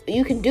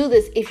 you can do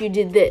this if you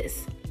did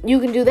this. You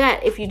can do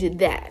that if you did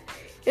that.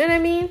 You know what I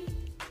mean?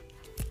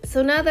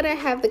 So now that I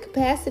have the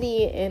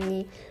capacity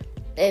and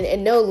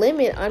no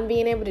limit on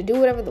being able to do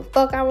whatever the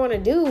fuck I want to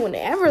do,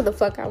 whenever the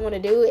fuck I want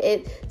to do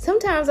it,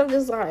 sometimes I'm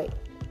just like,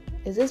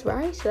 is this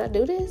right? Should I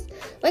do this?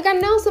 Like, I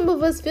know some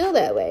of us feel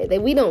that way.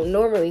 That we don't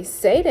normally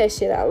say that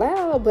shit out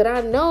loud, but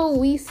I know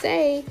we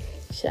say,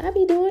 should I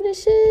be doing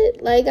this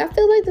shit? Like, I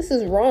feel like this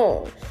is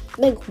wrong.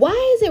 Like,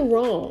 why is it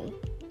wrong?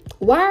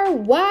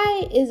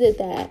 Why is it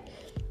that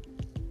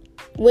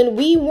when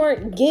we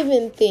weren't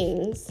given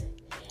things,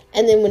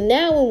 and then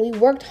when we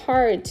worked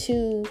hard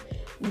to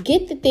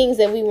get the things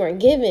that we weren't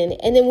given,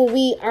 and then when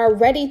we are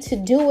ready to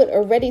do it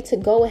or ready to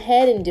go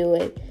ahead and do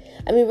it,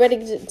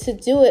 ready to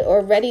do it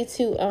or ready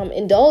to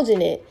indulge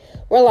in it,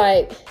 we're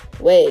like,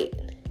 wait,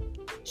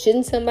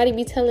 shouldn't somebody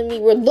be telling me?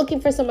 We're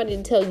looking for somebody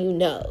to tell you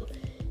no,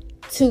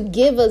 to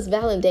give us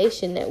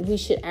validation that we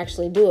should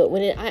actually do it.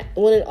 When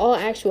in all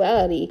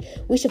actuality,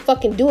 we should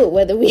fucking do it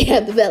whether we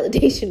have the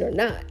validation or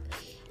not.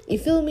 You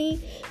feel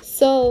me?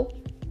 So,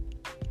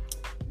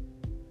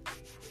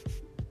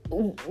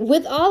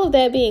 with all of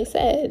that being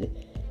said,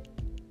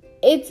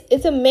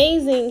 it's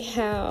amazing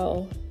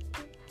how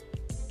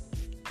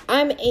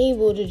I'm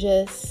able to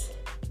just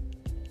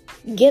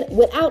get,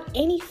 without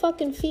any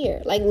fucking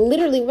fear, like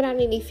literally without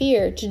any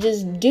fear, to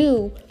just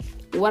do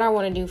what I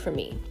want to do for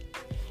me.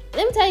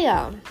 Let me tell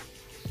y'all,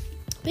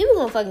 people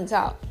gonna fucking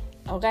talk,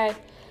 okay?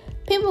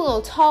 People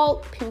gonna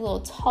talk, people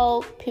gonna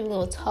talk, people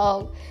gonna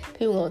talk,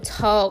 people gonna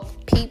talk.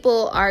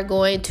 People are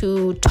going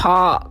to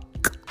talk.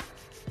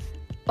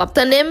 Wap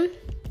tanem?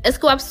 Est-ce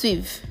que wap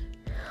suiv?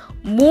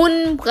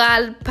 Moun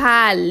pral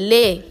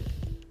pale.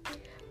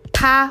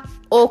 Pa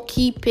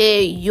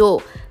okipe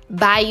yo.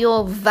 Ba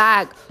yo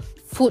vague.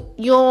 Fout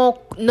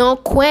yo nan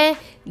kwen.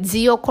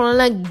 Di yo kon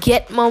la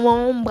get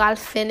maman pral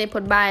fene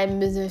pot ba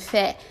mbeze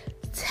fe.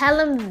 Tell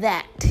them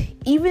that.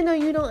 Even though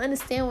you don't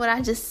understand what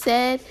I just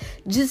said,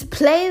 just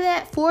play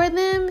that for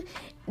them.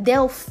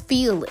 They'll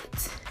feel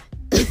it.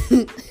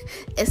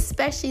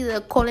 Especially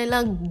the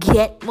kolela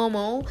get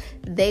momo,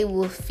 they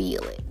will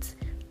feel it.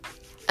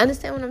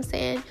 Understand what I'm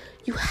saying?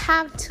 You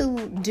have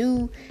to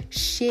do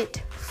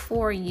shit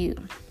for you.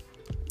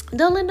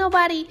 Don't let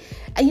nobody,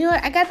 you know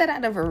what? I got that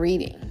out of a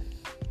reading.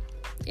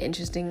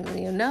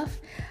 Interestingly enough,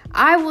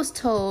 I was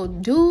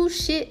told, do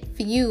shit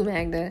for you,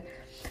 Magda.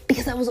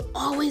 Because I was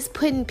always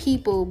putting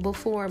people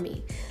before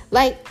me.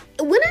 Like,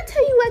 when I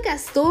tell you I got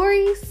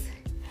stories,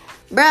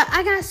 bruh,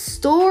 I got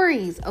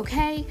stories,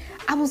 okay?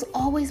 I was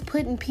always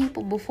putting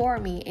people before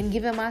me and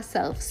giving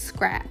myself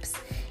scraps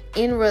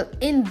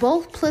in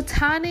both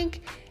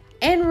platonic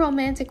and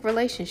romantic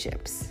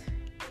relationships.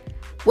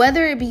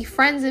 Whether it be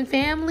friends and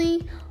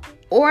family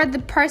or the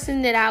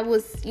person that I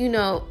was,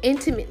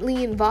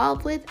 intimately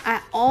involved with,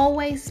 I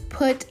always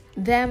put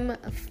them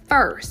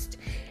first.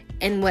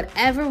 And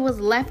whatever was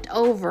left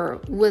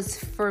over was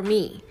for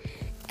me.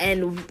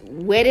 And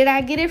where did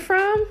I get it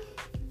from?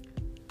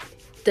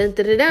 Dun,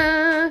 dun, dun,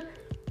 dun.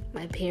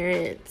 My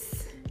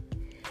parents.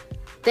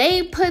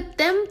 They put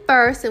them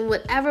first, and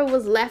whatever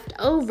was left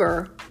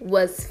over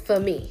was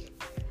for me.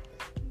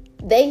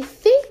 They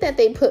think that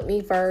they put me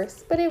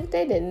first, but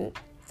they didn't.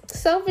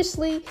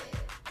 Selfishly,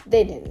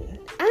 they didn't.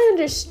 I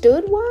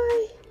understood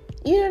why.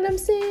 You know what I'm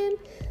saying?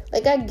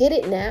 Like, I get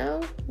it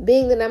now,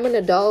 being that I'm an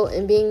adult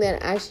and being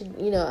that I should,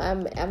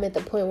 I'm at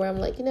the point where I'm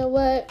like, you know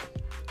what?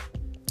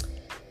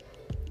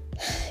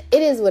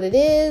 It is what it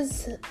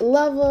is.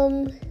 Love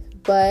them,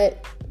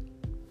 but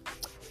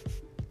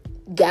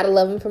gotta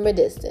love them from a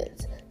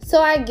distance.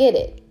 So I get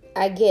it.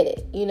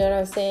 You know what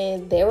I'm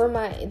saying? They were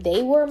my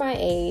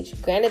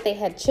age. Granted, they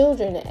had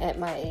children at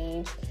my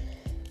age.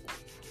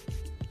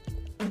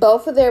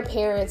 Both of their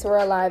parents were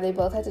alive. They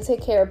both had to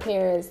take care of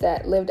parents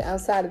that lived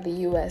outside of the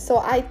U.S. So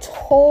I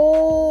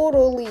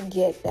totally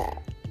get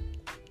that.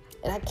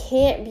 And I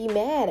can't be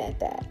mad at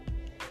that.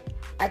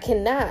 I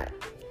cannot.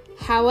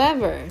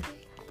 However,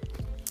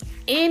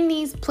 in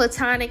these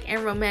platonic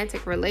and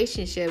romantic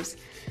relationships,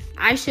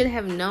 I should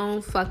have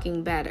known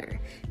fucking better.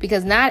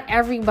 Because not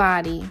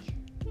everybody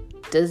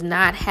does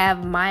not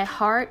have my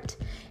heart,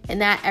 and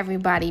not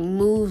everybody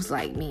moves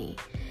like me.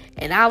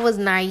 And I was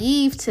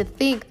naive to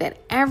think that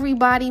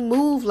everybody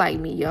moved like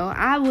me, yo.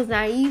 I was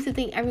naive to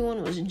think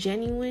everyone was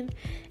genuine.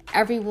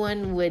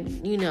 Everyone would,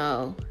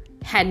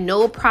 had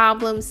no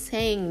problem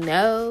saying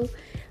no.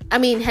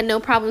 Had no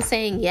problem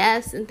saying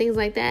yes and things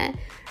like that.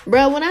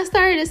 Bro, when I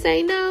started to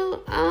say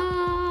no,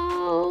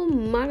 oh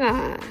my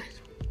God.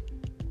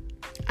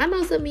 I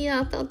know some of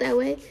y'all felt that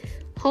way.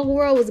 Whole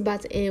world was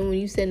about to end when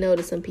you said no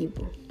to some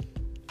people.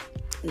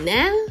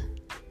 Now,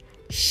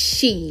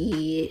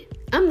 shit,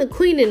 I'm the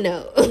queen of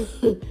no.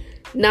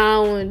 Nah,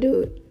 I don't want to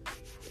do it.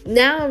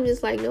 Now I'm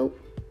just like, nope.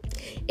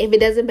 If it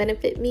doesn't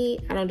benefit me,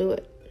 I don't do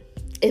it.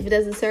 If it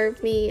doesn't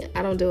serve me,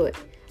 I don't do it.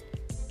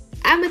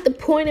 I'm at the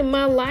point in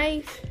my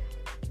life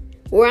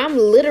where I'm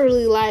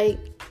literally like,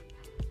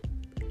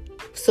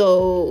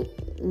 so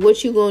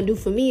what you gonna do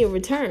for me in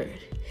return?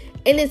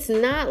 And it's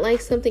not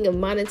like something of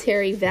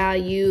monetary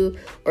value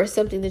or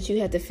something that you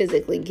have to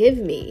physically give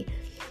me.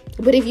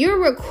 But if you're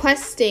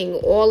requesting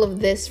all of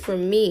this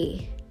from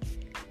me,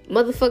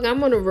 motherfucker, I'm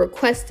gonna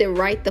request it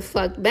right the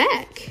fuck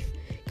back.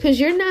 Cause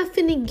you're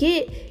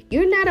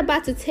not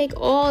about to take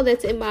all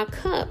that's in my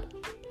cup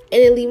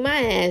and then leave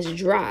my ass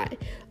dry.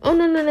 Oh,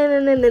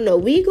 no.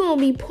 We gonna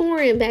be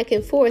pouring back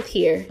and forth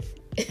here.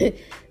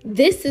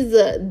 This is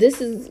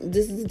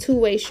a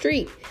two-way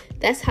street.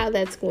 That's how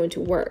that's going to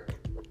work.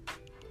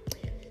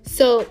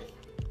 So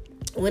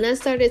when I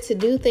started to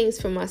do things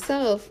for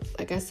myself,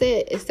 like I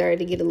said, it started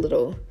to get a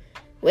little,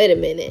 wait a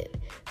minute.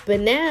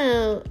 But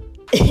now,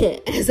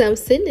 as I'm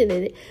sitting in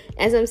it,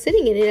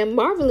 I'm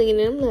marveling in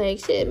it. I'm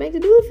like, shit, make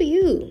it do it for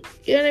you.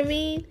 You know what I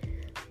mean?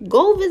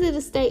 Go visit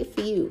a state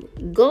for you.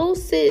 Go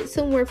sit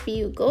somewhere for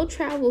you. Go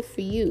travel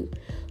for you.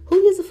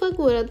 Who gives a fuck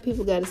what other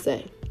people got to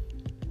say?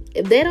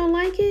 If they don't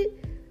like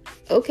it,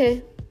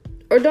 okay.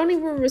 Or don't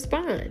even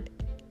respond.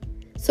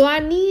 So I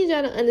need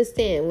y'all to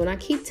understand, when I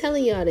keep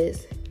telling y'all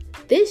this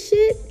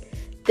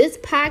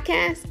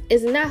podcast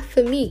is not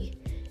for me.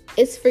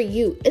 It's for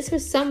you. It's for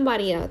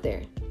somebody out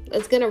there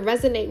that's going to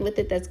resonate with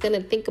it, that's going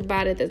to think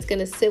about it, that's going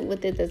to sit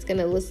with it, that's going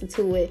to listen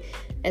to it,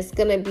 that's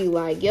going to be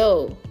like,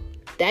 yo,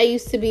 that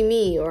used to be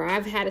me, or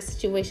I've had a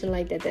situation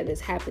like that has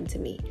happened to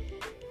me.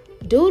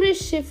 Do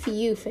this shit for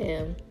you,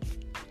 fam.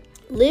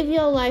 Live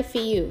your life for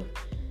you.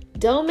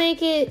 Don't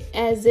make it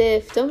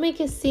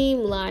seem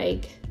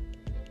like,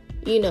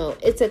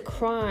 it's a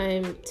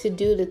crime to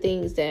do the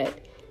things that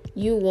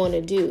you want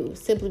to do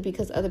simply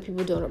because other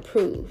people don't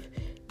approve.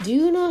 Do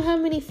you know how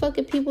many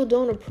fucking people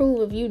don't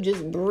approve of you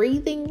just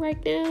breathing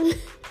right now?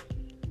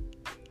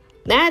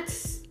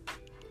 That's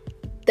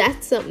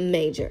something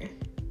major.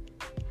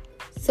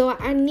 So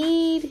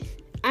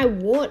I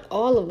want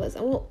all of us,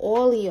 I want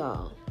all of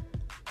y'all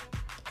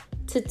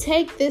to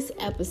take this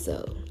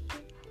episode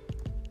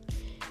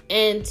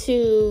and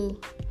to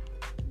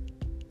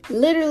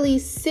literally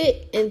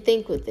sit and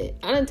think with it.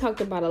 I done talked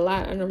about a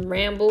lot. I done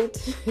rambled,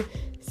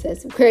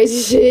 said some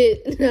crazy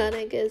shit, and all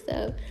that good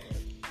stuff.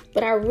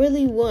 But I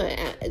really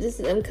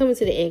I'm coming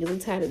to the end because I'm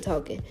tired of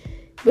talking.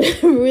 But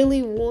I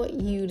really want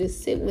you to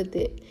sit with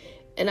it.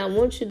 And I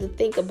want you to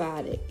think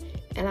about it.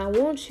 And I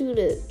want you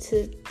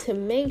to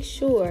make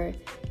sure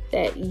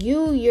that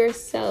you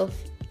yourself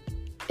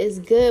is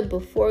good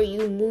before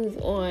you move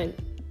on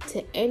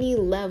to any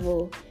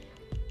level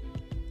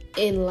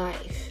in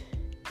life.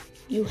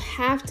 You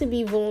have to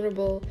be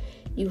vulnerable.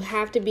 You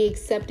have to be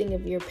accepting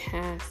of your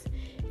past.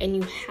 And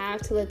you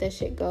have to let that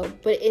shit go.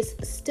 But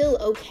it's still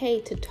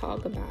okay to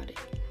talk about it.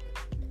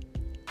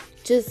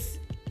 Just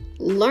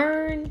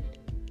learn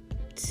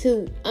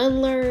to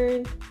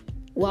unlearn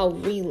while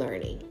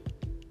relearning.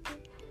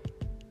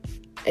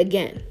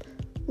 Again,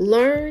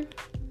 learn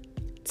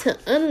to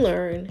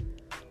unlearn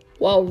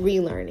while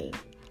relearning.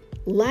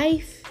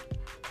 Life,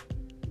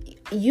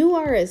 you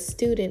are a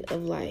student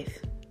of life.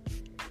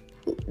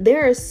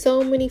 There are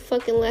so many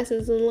fucking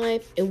lessons in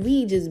life, and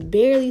we just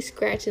barely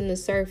scratching the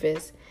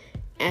surface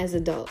as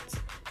adults.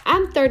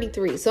 I'm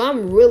 33, so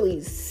I'm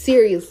really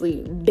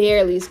seriously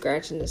barely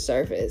scratching the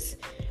surface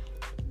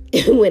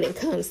when it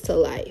comes to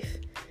life.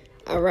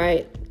 All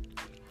right?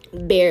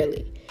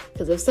 Barely.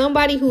 Because if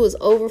somebody who is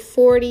over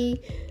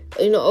 40,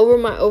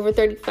 over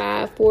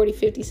 35, 40,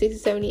 50, 60,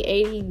 70,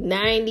 80,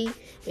 90,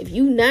 if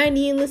you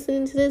 90 and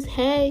listening to this,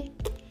 hey.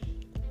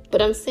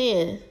 But I'm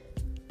saying,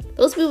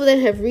 those people that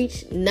have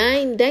reached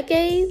 9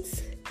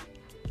 decades,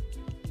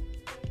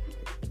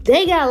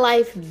 they got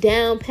life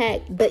down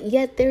packed, but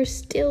yet they're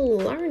still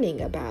learning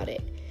about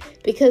it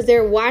because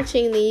they're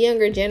watching the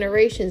younger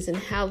generations and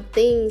how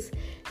things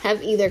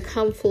have either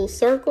come full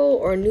circle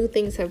or new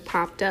things have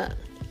popped up.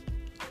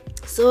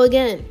 So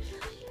again,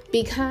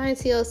 be kind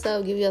to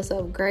yourself, give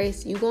yourself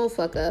grace. You gonna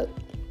fuck up.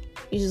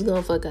 You just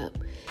gonna fuck up.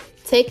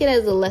 Take it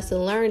as a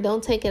lesson learned.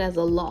 Don't take it as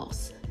a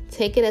loss.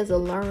 Take it as a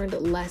learned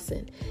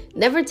lesson.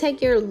 Never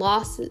take your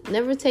losses,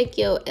 never take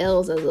your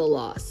L's as a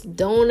loss.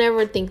 Don't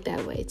ever think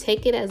that way.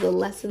 Take it as a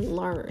lesson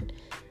learned.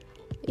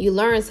 You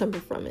learn something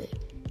from it.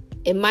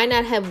 It might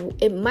not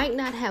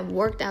have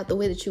worked out the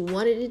way that you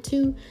wanted it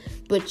to,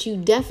 but you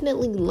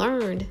definitely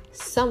learned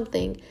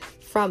something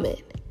from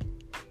it.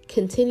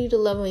 Continue to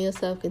love on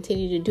yourself,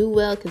 continue to do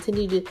well,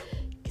 continue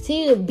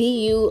to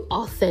be you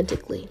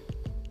authentically.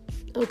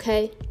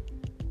 Okay?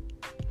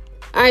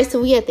 All right,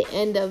 so we at the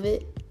end of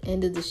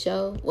the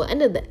show,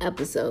 end of the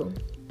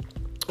episode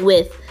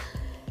with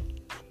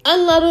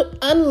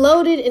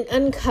Unloaded and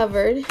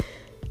Uncovered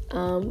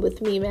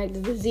with me, Magda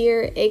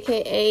Vizier,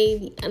 aka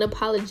the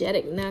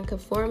Unapologetic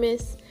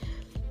Nonconformist.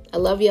 I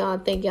love y'all.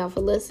 Thank y'all for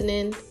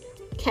listening.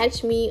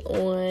 Catch me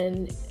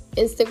on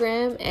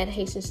Instagram at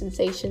Haitian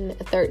Sensation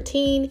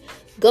 13.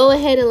 Go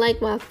ahead and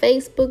like my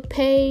Facebook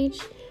page.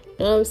 You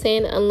know what I'm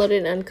saying?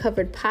 Unloaded and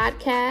Uncovered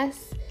Podcast.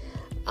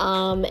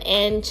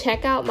 And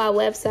check out my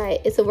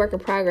website. It's a work in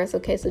progress.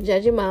 Okay, so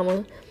judge your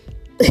mama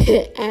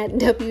at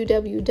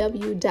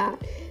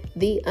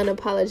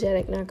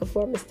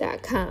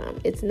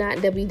www.theunapologeticnonconformist.com. It's not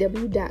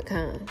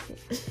www.com.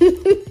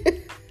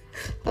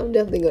 I'm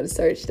definitely going to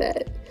search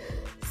that.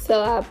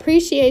 So I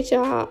appreciate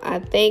y'all. I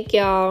thank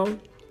y'all.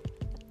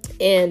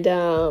 And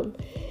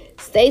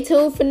stay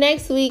tuned for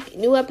next week.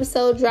 New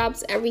episode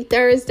drops every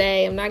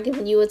Thursday. I'm not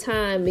giving you a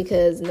time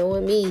because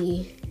knowing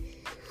me.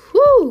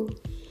 Whoo!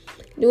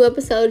 New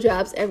episode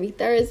drops every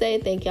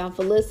Thursday. Thank y'all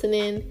for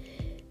listening.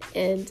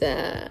 And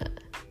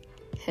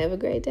have a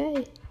great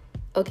day.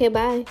 Okay,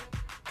 bye.